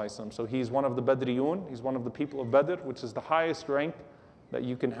Prophet ﷺ. So he's one of the Badriyun, he's one of the people of Badr, which is the highest rank that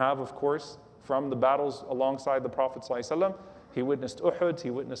you can have, of course, from the battles alongside the Prophet ﷺ. He witnessed Uhud, he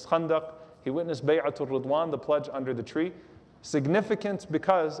witnessed Khandaq, he witnessed Bay'atul Ridwan, the pledge under the tree. Significant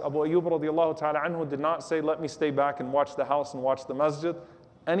because Abu Ayyub radiallahu ta'ala anhu did not say, let me stay back and watch the house and watch the masjid.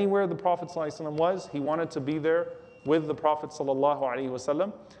 Anywhere the Prophet ﷺ was, he wanted to be there with the Prophet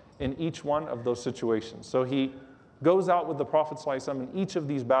ﷺ in each one of those situations. So he goes out with the Prophet ﷺ in each of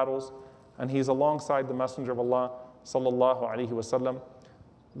these battles, and he's alongside the Messenger of Allah ﷺ.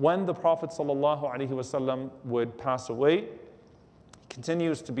 When the Prophet ﷺ would pass away, he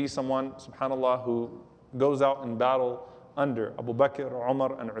continues to be someone, subhanAllah, who goes out in battle under Abu Bakr,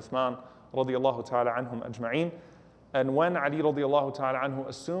 Omar, and Uthman radiallahu ta'ala anhum ajma'een. And when Ali radiallahu ta'ala anhu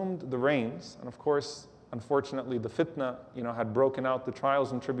assumed the reins, and of course, unfortunately, the fitna, had broken out, the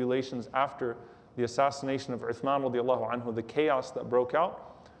trials and tribulations after the assassination of Uthman radiallahu anhu, the chaos that broke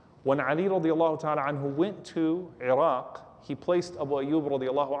out. When Ali radiallahu ta'ala anhu went to Iraq, he placed Abu Ayyub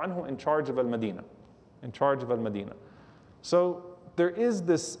radiallahu anhu in charge of Al-Madinah. in charge of Al-Madinah. So there is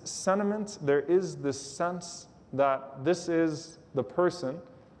this sentiment, there is this sense that this is the person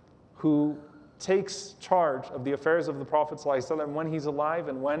who takes charge of the affairs of the Prophet ﷺ when he's alive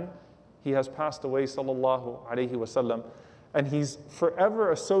and when he has passed away, sallallahu alaihi wasallam. And he's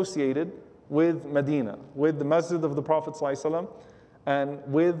forever associated with Medina, with the masjid of the Prophet ﷺ, and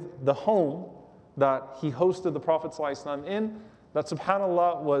with the home that he hosted the Prophet ﷺ in, that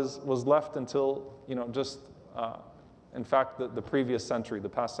subhanAllah was left until, in fact, the previous century, the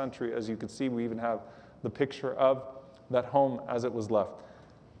past century. As you can see, we even have the picture of that home as it was left.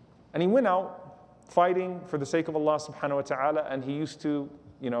 And he went out fighting for the sake of Allah subhanahu wa ta'ala, and he used to,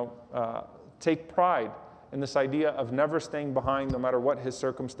 take pride in this idea of never staying behind no matter what his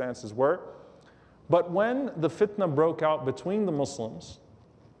circumstances were. But when the fitna broke out between the Muslims,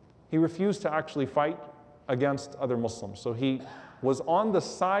 he refused to actually fight against other Muslims. So he was on the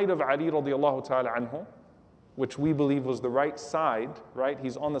side of Ali radiallahu ta'ala anhu, which we believe was the right side, right?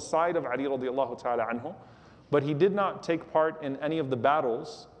 He's on the side of Ali radiallahu ta'ala anhu, but he did not take part in any of the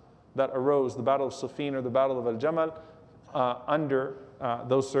battles that arose, the Battle of Siffin or the Battle of Al-Jamal, under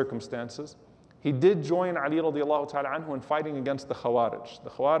those circumstances. He did join Ali radiallahu ta'ala anhu in fighting against the Khawarij. The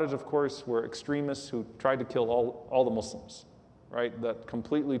Khawarij, of course, were extremists who tried to kill all the Muslims, right? That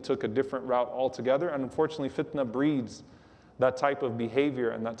completely took a different route altogether. And unfortunately, fitna breeds that type of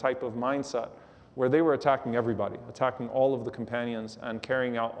behavior and that type of mindset where they were attacking everybody, attacking all of the companions and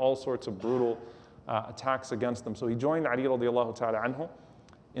carrying out all sorts of brutal attacks against them. So he joined Ali radiallahu ta'ala anhu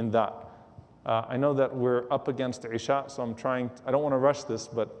in that. I know that we're up against Isha, so I don't want to rush this,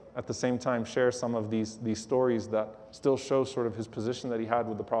 but at the same time share some of these stories that still show sort of his position that he had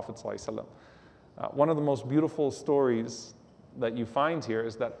with the Prophet ﷺ. One of the most beautiful stories that you find here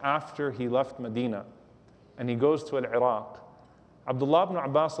is that after he left Medina and he goes to Iraq, Abdullah ibn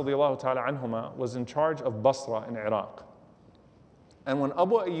Abbas radiallahu ta'ala anhuma was in charge of Basra in Iraq. And when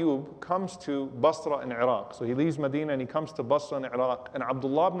Abu Ayyub comes to Basra in Iraq, so he leaves Medina and he comes to Basra in Iraq, and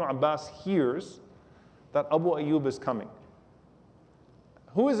Abdullah ibn Abbas hears that Abu Ayyub is coming.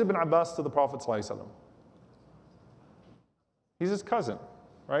 Who is Ibn Abbas to the Prophet ﷺ? He's his cousin,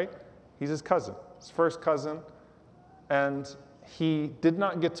 right? He's his cousin, his first cousin, and he did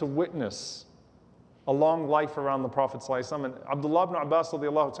not get to witness a long life around the Prophet ﷺ. And Abdullah ibn Abbas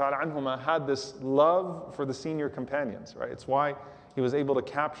radiallahu ta'ala anhuma had this love for the senior companions, right? It's why he was able to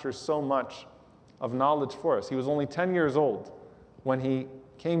capture so much of knowledge for us. He was only 10 years old when he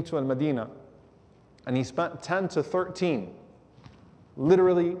came to Al-Madinah, and he spent 10 to 13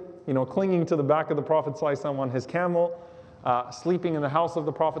 literally, clinging to the back of the Prophet ﷺ on his camel, sleeping in the house of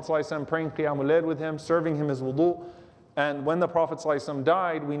the Prophet ﷺ, praying Qiyamul Layl with him, serving him his wudu. And when the Prophet ﷺ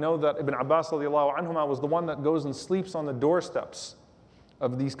died, we know that Ibn Abbas radiallahu anhuma was the one that goes and sleeps on the doorsteps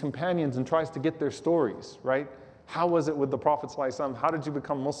of these companions and tries to get their stories, right? How was it with the Prophet ﷺ? How did you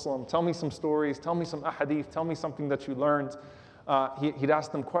become Muslim? Tell me some stories, tell me some ahadith, tell me something that you learned. He'd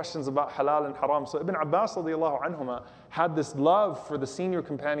ask them questions about halal and haram. So Ibn Abbas radiallahu anhuma had this love for the senior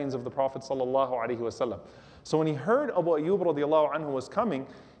companions of the Prophet sallallahu alaihi wasallam. So when he heard Abu Ayyub radiallahu anhu was coming,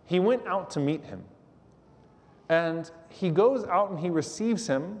 he went out to meet him. And he goes out and he receives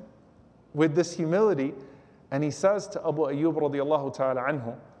him with this humility, and he says to Abu Ayyub radiallahu ta'ala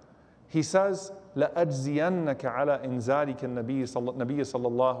anhu, he says, لَأَجْزِيَنَّكَ عَلَى إِنزَالِكَ النَّبِيِّ صَلَّى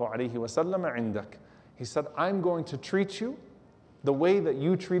اللَّهُ عَلَيْهِ وَسَلَّمَ عِنْدَكَ. He said, I'm going to treat you the way that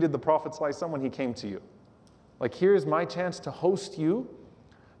you treated the Prophet ﷺ when he came to you. Like, here's my chance to host you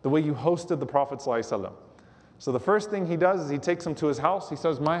the way you hosted the Prophet ﷺ. So the first thing he does is he takes him to his house. He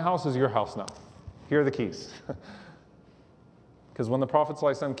says, my house is your house now. Here are the keys. Because when the Prophet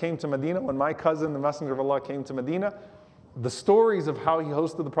ﷺ came to Medina, when my cousin, the Messenger of Allah, came to Medina, the stories of how he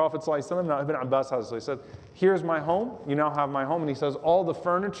hosted the Prophet ﷺ, now Ibn Abbas has it. So he said, here's my home, you now have my home. And he says, all the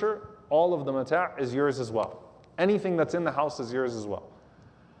furniture, all of the mata' is yours as well. Anything that's in the house is yours as well.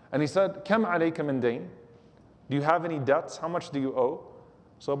 And he said, Kam alayka min dayn? Do you have any debts? How much do you owe?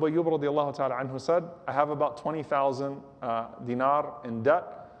 So Abu Ayyub radiallahu ta'ala anhu said, I have about 20,000 dinar in debt.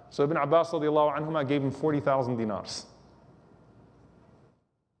 So Ibn Abbas radiallahu anhuma gave him 40,000 dinars.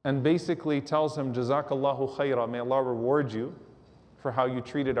 And basically tells him, Jazakallahu khaira, may Allah reward you for how you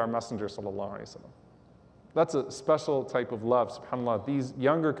treated our Messenger sallallahu alayhi wa sallam. That's a special type of love, subhanAllah. These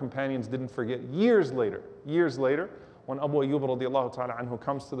younger companions didn't forget years later, when Abu Ayyub radiallahu ta'ala anhu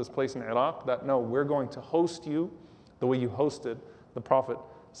comes to this place in Iraq, that no, we're going to host you the way you hosted the Prophet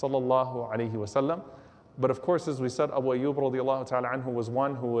sallallahu alayhi wasallam. But of course, as we said, Abu Ayyub radiallahu ta'ala anhu was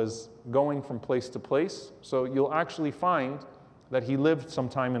one who was going from place to place. So you'll actually find that he lived some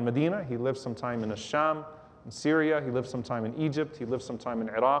time in Medina, he lived some time in Sham, in Syria, he lived some time in Egypt, he lived some time in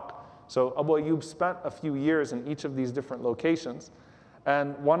Iraq. So Abu Ayyub spent a few years in each of these different locations.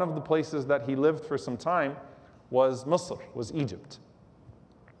 And one of the places that he lived for some time was Misr, was Egypt.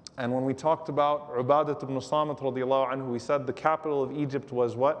 And when we talked about Ubadat ibn Samit radiallahu anhu, we said the capital of Egypt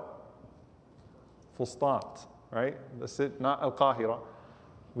was what? Fustat, right? Not Al-Qahira.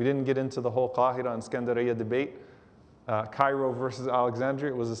 We didn't get into the whole Qahira and Skandariyya debate. Cairo versus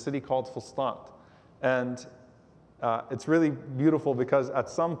Alexandria, it was a city called Fustat. And it's really beautiful because at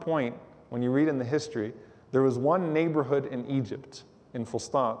some point, when you read in the history, there was one neighborhood in Egypt, in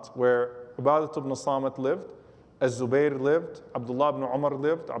Fustat, where Ubadat ibn Samit lived, Az-Zubayr lived, Abdullah ibn Umar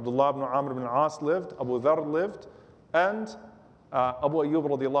lived, Abdullah ibn Amr ibn As lived, Abu Dharr lived, and Abu Ayyub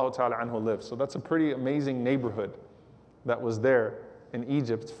radiallahu ta'ala anhu lived. So that's a pretty amazing neighborhood that was there in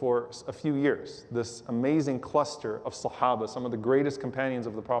Egypt for a few years. This amazing cluster of Sahaba, some of the greatest companions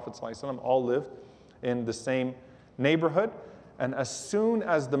of the Prophet ﷺ, all lived in the same neighborhood. And as soon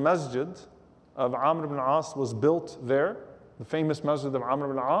as the masjid of Amr ibn As was built there, the famous masjid of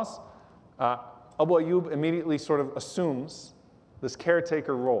Amr ibn As, Abu Ayyub immediately sort of assumes this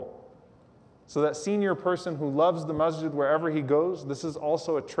caretaker role. So that senior person who loves the masjid wherever he goes, this is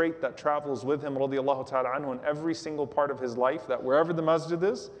also a trait that travels with him radiallahu ta'ala anhu in every single part of his life, that wherever the masjid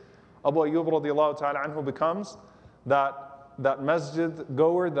is, Abu Ayyub radiallahu ta'ala anhu becomes that masjid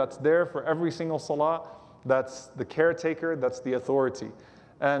goer that's there for every single salah, that's the caretaker, that's the authority.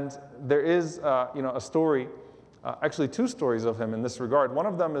 And there is a story, actually two stories of him in this regard. One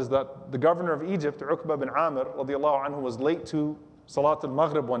of them is that the governor of Egypt, Uqba bin Amir radiallahu anhu, was late to Salat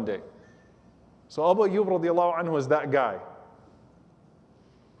al-Maghrib one day. So Abu Ayyub radiallahu anhu is that guy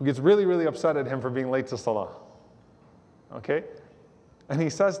who gets really, really upset at him for being late to Salah. Okay? And he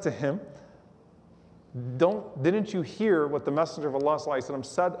says to him, didn't you hear what the Messenger of Allah sallallahu alaihi wasallam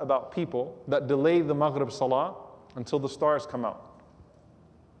said about people that delay the Maghrib Salah until the stars come out?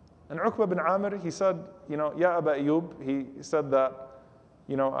 And Uqba bin Amir, he said, Ya Abu Ayyub, he said that,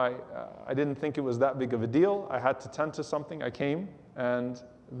 I didn't think it was that big of a deal. I had to tend to something. I came, and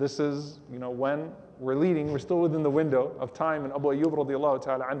this is, when we're leading, we're still within the window of time. And Abu Ayyub radiallahu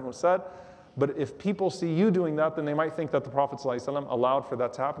ta'ala anhu said, but if people see you doing that, then they might think that the Prophet ﷺ allowed for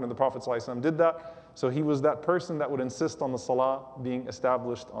that to happen, and the Prophet ﷺ did that. So he was that person that would insist on the salah being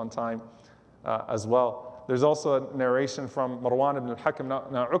established on time as well. There's also a narration from Marwan ibn al-Hakam.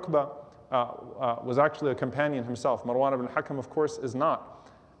 Now Uqba was actually a companion himself. Marwan ibn al-Hakam, of course, is not.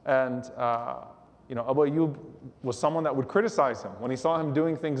 And Abu Ayyub was someone that would criticize him when he saw him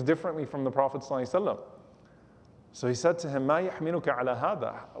doing things differently from the Prophet ﷺ. So he said to him, "Ma yahmiluka ala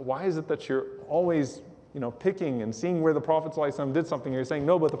hada?" Why is it that you're always, picking and seeing where the Prophet ﷺ did something? You're saying,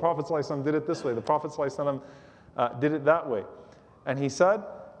 no, but the Prophet ﷺ did it this way. The Prophet ﷺ did it that way. And he said,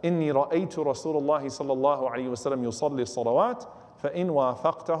 "Inni ra'aytu Rasulullah sallallahu alayhi wa sallam yusalli as-salawat, فَإِنْ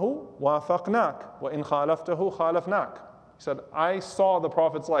وَافَقْتَهُ وَافَقْنَاكَ وَإِنْ خَالَفْتَهُ خَالَفْنَاكَ." He said, I saw the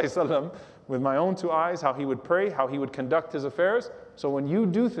Prophet ﷺ with my own two eyes, how he would pray, how he would conduct his affairs. So when you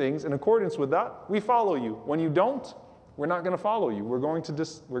do things in accordance with that, we follow you. When you don't, we're not going to follow you. We're going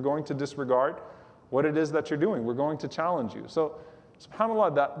to disregard what it is that you're doing. We're going to challenge you. So,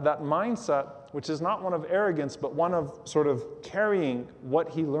 subhanAllah, that mindset, which is not one of arrogance, but one of sort of carrying what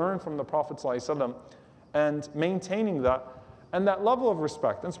he learned from the Prophet ﷺ and maintaining that, and that level of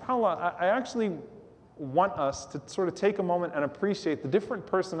respect. And subhanAllah, I actually want us to sort of take a moment and appreciate the different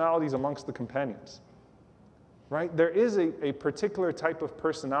personalities amongst the companions. Right? There is a particular type of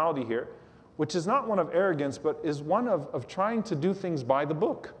personality here, which is not one of arrogance, but is one of trying to do things by the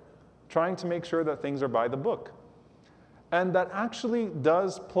book, trying to make sure that things are by the book. And that actually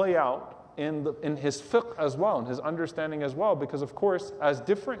does play out in his fiqh as well, in his understanding as well, because of course, as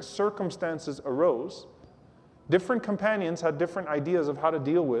different circumstances arose, different companions had different ideas of how to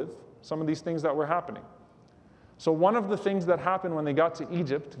deal with some of these things that were happening. So one of the things that happened when they got to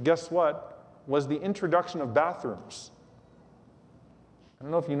Egypt, guess what? Was the introduction of bathrooms. I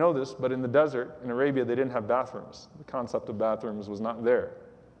don't know if you know this, but in the desert, in Arabia, they didn't have bathrooms. The concept of bathrooms was not there,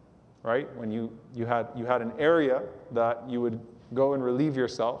 right? When you had an area that you would go and relieve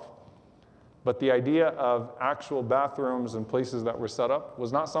yourself, but the idea of actual bathrooms and places that were set up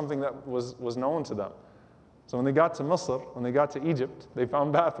was not something that was known to them. So when they got to Misr, when they got to Egypt, they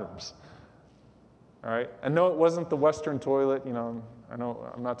found bathrooms. All right? And no, it wasn't the Western toilet, I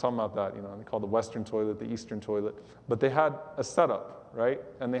know I'm not talking about that, they call the Western toilet the Eastern toilet, but they had a setup, right?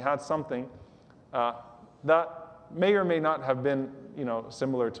 And they had something that may or may not have been,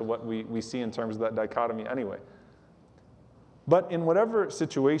 similar to what we see in terms of that dichotomy anyway. But in whatever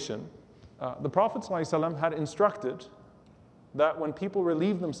situation, the Prophet ﷺ had instructed that when people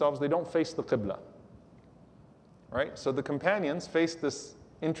relieve themselves, they don't face the Qibla. Right? So the companions faced this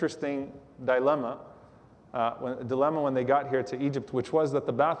interesting dilemma when they got here to Egypt, which was that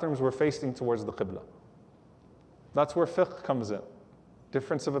the bathrooms were facing towards the Qibla. That's where fiqh comes in.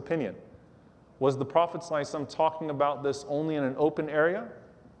 Difference of opinion. Was the Prophet ﷺ talking about this only in an open area?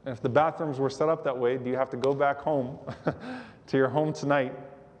 And if the bathrooms were set up that way, do you have to go back home to your home tonight?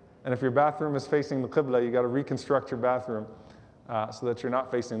 And if your bathroom is facing the Qibla, you got to reconstruct your bathroom so that you're not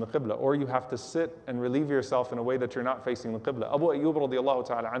facing the Qibla. Or you have to sit and relieve yourself in a way that you're not facing the Qibla. Abu Ayyub radiallahu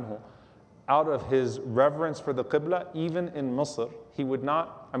ta'ala anhu, out of his reverence for the Qibla, even in Misr, he would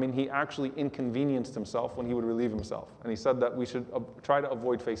not, he actually inconvenienced himself when he would relieve himself. And he said that we should try to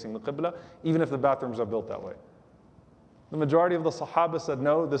avoid facing the Qibla, even if the bathrooms are built that way. The majority of the Sahaba said,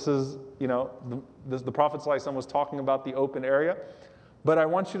 no, this is, the Prophet ﷺ was talking about the open area. But I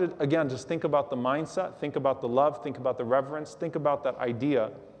want you to, again, just think about the mindset, think about the love, think about the reverence, think about that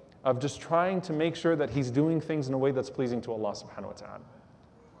idea of just trying to make sure that he's doing things in a way that's pleasing to Allah subhanahu wa ta'ala.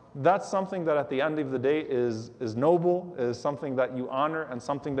 That's something that at the end of the day is noble, is something that you honor and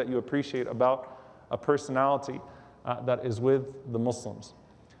something that you appreciate about a personality that is with the Muslims.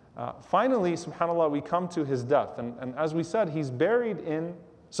 Finally, subhanAllah, we come to his death. And as we said, he's buried in...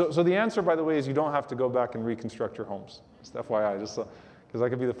 So the answer, by the way, is you don't have to go back and reconstruct your homes. Just FYI, just because that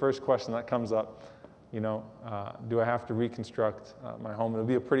could be the first question that comes up. Do I have to reconstruct my home? It would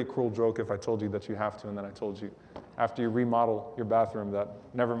be a pretty cruel joke if I told you that you have to, and then I told you after you remodel your bathroom that,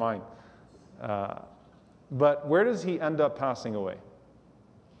 never mind. But where does he end up passing away?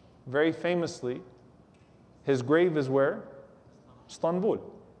 Very famously, his grave is where? Istanbul.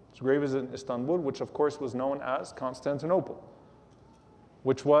 His grave is in Istanbul, which of course was known as Constantinople,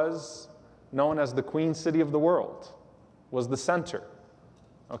 which was known as the Queen City of the world, was the center.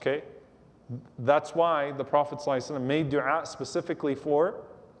 Okay? That's why the Prophet ﷺ made dua specifically for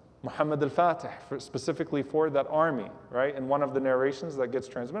Muhammad al-Fatih, specifically for that army, right? In one of the narrations that gets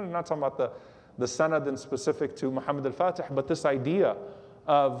transmitted, I'm not talking about the sanad and specific to Muhammad al-Fatih, but this idea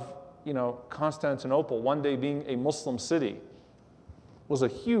of, Constantinople one day being a Muslim city was a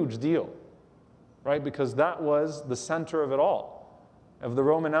huge deal, right? Because that was the center of it all, of the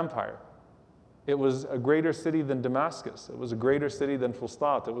Roman Empire. It was a greater city than Damascus. It was a greater city than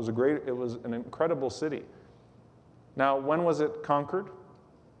Fustat. It was an incredible city. Now, when was it conquered?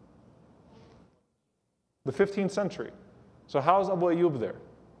 The 15th century. So how's Abu Ayyub there?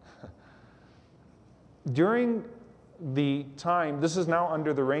 During the time, this is now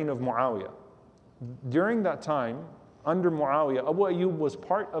under the reign of Muawiyah. During that time, under Muawiyah, Abu Ayyub was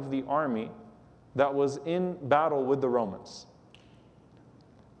part of the army that was in battle with the Romans.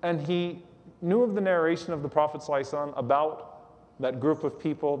 And he knew of the narration of the Prophet ﷺ about that group of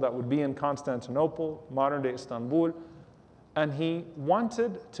people that would be in Constantinople, modern-day Istanbul, and he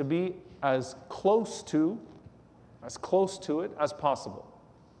wanted to be as close to it as possible.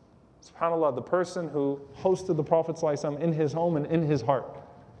 SubhanAllah, the person who hosted the Prophet ﷺ in his home and in his heart,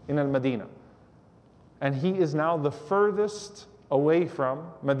 in Al-Madinah. And he is now the furthest away from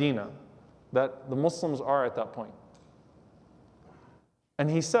Medina that the Muslims are at that point. And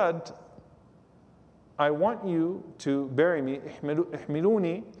he said, I want you to bury me,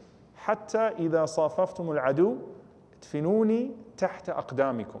 احملوني حتى إذا صاففتم العدو ادفنوني تحت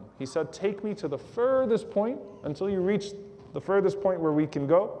أقدامكم. He said, take me to the furthest point until you reach the furthest point where we can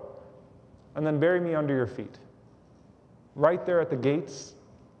go, and then bury me under your feet. Right there at the gates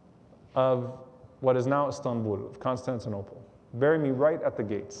of what is now Istanbul, of Constantinople. Bury me right at the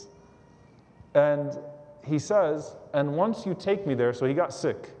gates. And he says, and once you take me there, so he got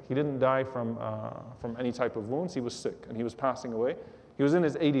sick. He didn't die from any type of wounds. He was sick and he was passing away. He was in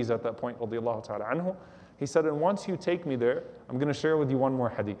his 80s at that point, radiyallahu ta'ala anhu. He said, and once you take me there, I'm going to share with you one more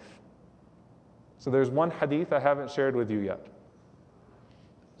hadith. So there's one hadith I haven't shared with you yet.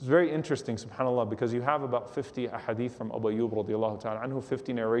 It's very interesting, subhanAllah, because you have about 50 ahadith from Abu Ayyub radiyallahu ta'ala anhu,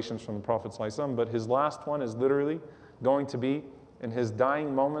 50 narrations from the Prophet sallallahu alaihi wasallam, but his last one is literally going to be in his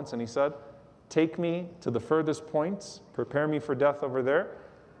dying moments, and he said, take me to the furthest points, prepare me for death over there,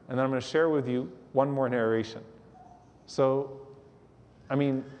 and then I'm going to share with you one more narration. So,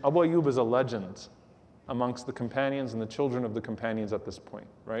 Abu Ayyub is a legend amongst the companions and the children of the companions at this point,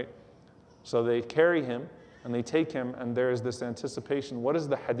 right? So they carry him and they take him, and there is this anticipation. What is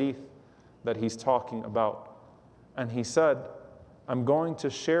the hadith that he's talking about? And he said, I'm going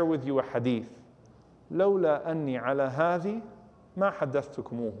to share with you a hadith. لولا أني على هذه ما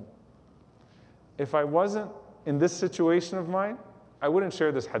حدثتكموه. If I wasn't in this situation of mine, I wouldn't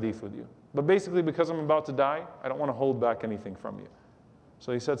share this hadith with you. But basically, because I'm about to die, I don't want to hold back anything from you.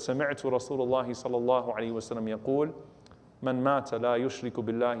 So he said, سمعت رسول الله صلى الله عليه وسلم يقول من مات لا يشرك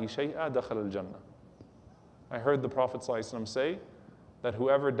بالله شيئا دخل الجنة. I heard the Prophet ﷺ say, that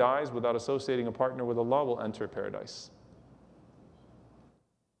whoever dies without associating a partner with Allah will enter paradise.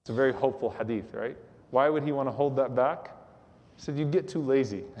 It's a very hopeful hadith, right? Why would he want to hold that back? He said, you get too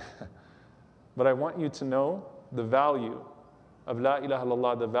lazy. But I want you to know the value of La ilaha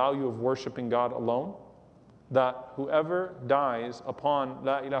illallah, the value of worshiping God alone, that whoever dies upon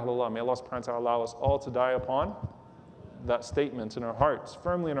La ilaha illallah, may Allah subhanahu wa ta'ala allow us all to die upon that statement in our hearts,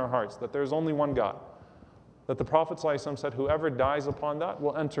 firmly in our hearts, that there's only one God. That the Prophet ﷺ said, whoever dies upon that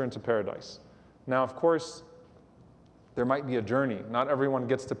will enter into paradise. Now, of course, there might be a journey. Not everyone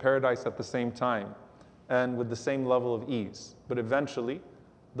gets to paradise at the same time and with the same level of ease. But eventually,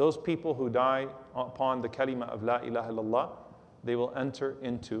 those people who die upon the kalima of La ilaha illallah, they will enter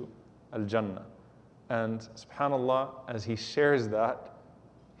into Al-Jannah. And subhanAllah, as he shares that,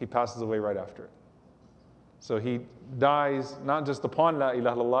 he passes away right after it. So he dies not just upon La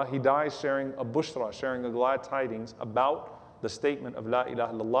ilaha illallah, he dies sharing a bushra, sharing a glad tidings about the statement of La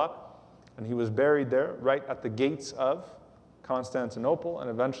ilaha illallah. And he was buried there right at the gates of Constantinople. And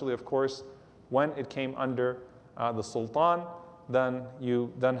eventually, of course, when it came under the Sultan, then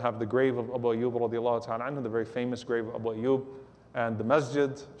you then have the grave of Abu Ayyub radiallahu ta'ala anhu, the very famous grave of Abu Ayyub, and the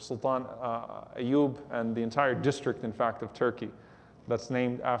masjid, Sultan Ayyub, and the entire district, in fact, of Turkey that's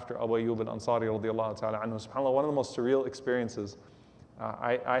named after Abu Ayyub Al Ansari radiallahu ta'ala anhu. SubhanAllah, one of the most surreal experiences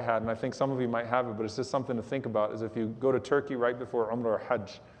I had, and I think some of you might have it, but it's just something to think about, is if you go to Turkey right before Umrah or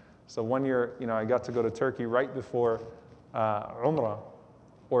Hajj. So one year, I got to go to Turkey right before Umrah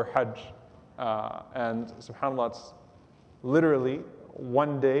or Hajj. And subhanAllah, it's literally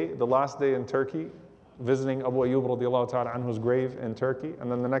one day, the last day in Turkey, visiting Abu Ayyub radiallahu ta'ala anhu's grave in Turkey,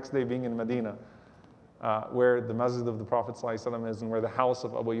 and then the next day being in Medina, where the masjid of the Prophet ﷺ is and where the house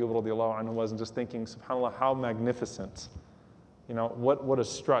of Abu Ayyub radiallahu anhu was, and just thinking, subhanAllah, how magnificent. What a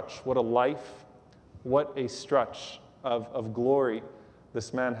stretch, what a life, what a stretch of glory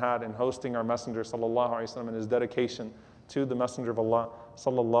this man had in hosting our Messenger sallallahu alaihi wasallam and his dedication to the Messenger of Allah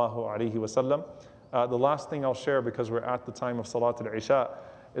sallallahu alaihi wasallam. The last thing I'll share, because we're at the time of Salat al-Isha,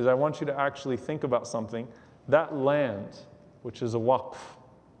 is I want you to actually think about something. That land, which is a waqf,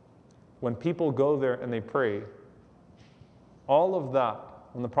 when people go there and they pray, all of that,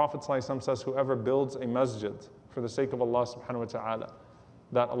 when the Prophet ﷺ says, whoever builds a masjid for the sake of Allah subhanahu wa ta'ala,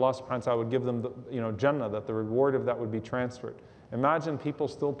 that Allah subhanahu wa ta'ala would give them the Jannah, that the reward of that would be transferred. Imagine people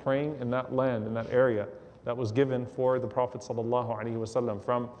still praying in that land, in that area that was given for the Prophet sallallahu alaihi wasallam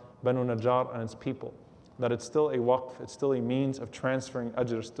from Banu Najjar and its people. That it's still a waqf, it's still a means of transferring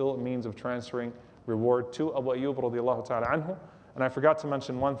ajr, still a means of transferring reward to Abu Ayyub radiallahu ta'ala anhu. And I forgot to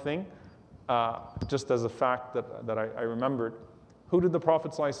mention one thing, just as a fact that I remembered. Who did the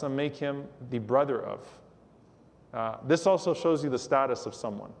Prophet ﷺ make him the brother of? This also shows you the status of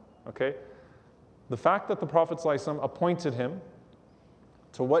someone, okay? The fact that the Prophet ﷺ appointed him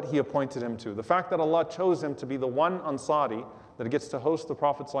to what he appointed him to, the fact that Allah chose him to be the one Ansari that gets to host the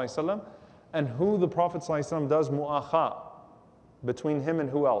Prophet ﷺ, and who the Prophet ﷺ does mu'akha between him and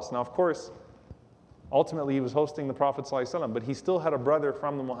who else. Now, of course, ultimately he was hosting the Prophet ﷺ, but he still had a brother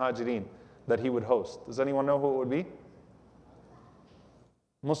from the Muhajirin that he would host. Does anyone know who it would be?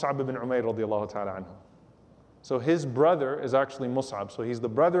 Mus'ab ibn Umayr radiallahu ta'ala anhu. So his brother is actually Mus'ab. So he's the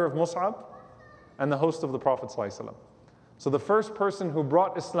brother of Mus'ab and the host of the Prophet ﷺ. So the first person who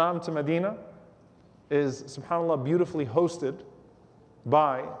brought Islam to Medina is, subhanAllah, beautifully hosted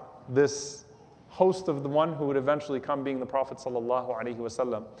by this host of the one who would eventually come being the Prophet sallallahu alaihi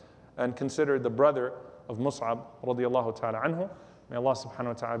wasallam, and considered the brother of Mus'ab radiallahu ta'ala anhu. May Allah subhanahu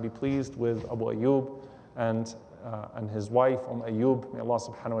wa ta'ala be pleased with Abu Ayyub and his wife Ayyub. May Allah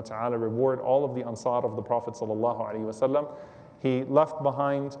subhanahu wa ta'ala reward all of the Ansar of the Prophet sallallahu alaihi wasallam. He left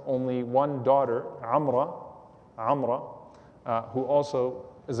behind only one daughter, Amra, who also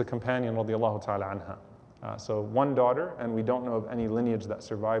is a companion radiallahu ta'ala anha. So one daughter, and we don't know of any lineage that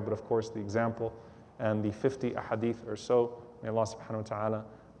survived, but of course the example and the 50 ahadith or so, may Allah subhanahu wa ta'ala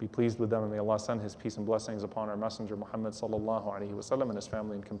be pleased with them, and may Allah send His peace and blessings upon our Messenger Muhammad sallallahu alaihi wasallam and his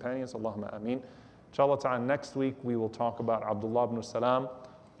family and companions. Allahumma ameen. Inshallah ta'ala, next week we will talk about Abdullah ibn Salam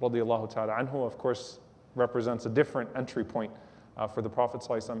radiallahu ta'ala anhu. Of course, represents a different entry point for the Prophet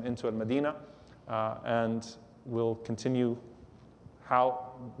sallallahu alaihi wasallam into Al-Madinah, and we'll continue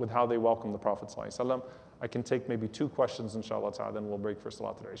with how they welcome the Prophet sallallahu alaihi wasallam. I can take maybe 2 questions, inshallah ta'ala, then we'll break for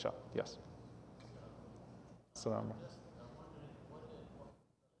Salat al-Isha. Yes. Assalamu.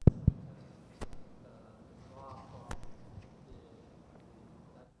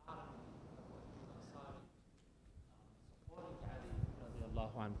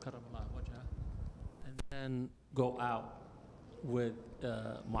 And then go out with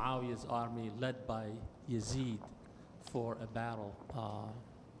Muawiyah's army led by Yazid for a battle?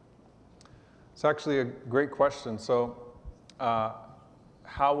 It's actually a great question. So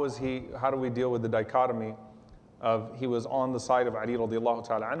how do we deal with the dichotomy of he was on the side of Ali radiallahu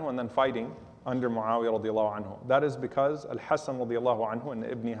ta'ala anhu and then fighting under Muawiyah radiallahu anhu? That is because Al-Hasan radiallahu anhu and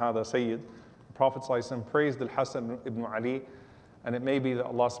Ibn Hada Sayyid, the Prophet ﷺ praised Al-Hasan ibn Ali, and it may be that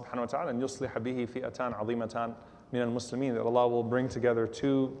Allah subhanahu wa ta'ala, and يُصْلِحَ بِهِ فِئَتَانْ عَظِيمَتَانْ مِنَ الْمُسْلِمِينَ, that Allah will bring together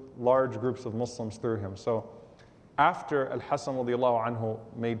two large groups of Muslims through him. So after Al-Hasan radiallahu anhu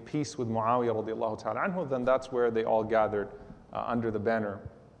made peace with Muawiyah radiallahu ta'ala anhu, then that's where they all gathered under the banner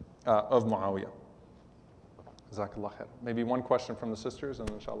of Muawiyah. Jazakallah khair. Maybe one question from the sisters, and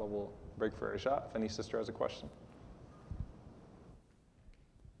inshallah we'll break for Isha, if any sister has a question.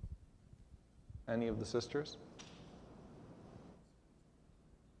 Any of the sisters?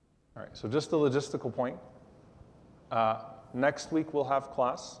 All right, so just a logistical point. Next week we'll have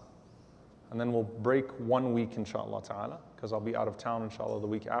class, and then we'll break 1 week, inshallah ta'ala, because I'll be out of town, inshallah, the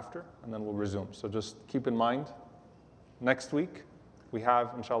week after, and then we'll resume. So just keep in mind, next week we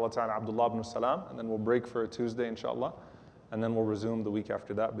have, inshallah ta'ala, Abdullah ibn Salam, and then we'll break for a Tuesday, inshallah, and then we'll resume the week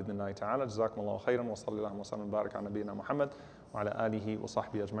after that, bidhnillahi ta'ala. Jazakumullahu khairan, wa sallallahu wa sallam barak ala nabiyyina Muhammad, wa ala alihi wa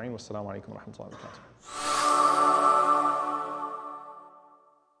sahbihi ajma'in, wassalamu alaikum wa rahmatullahi wa barakatuh.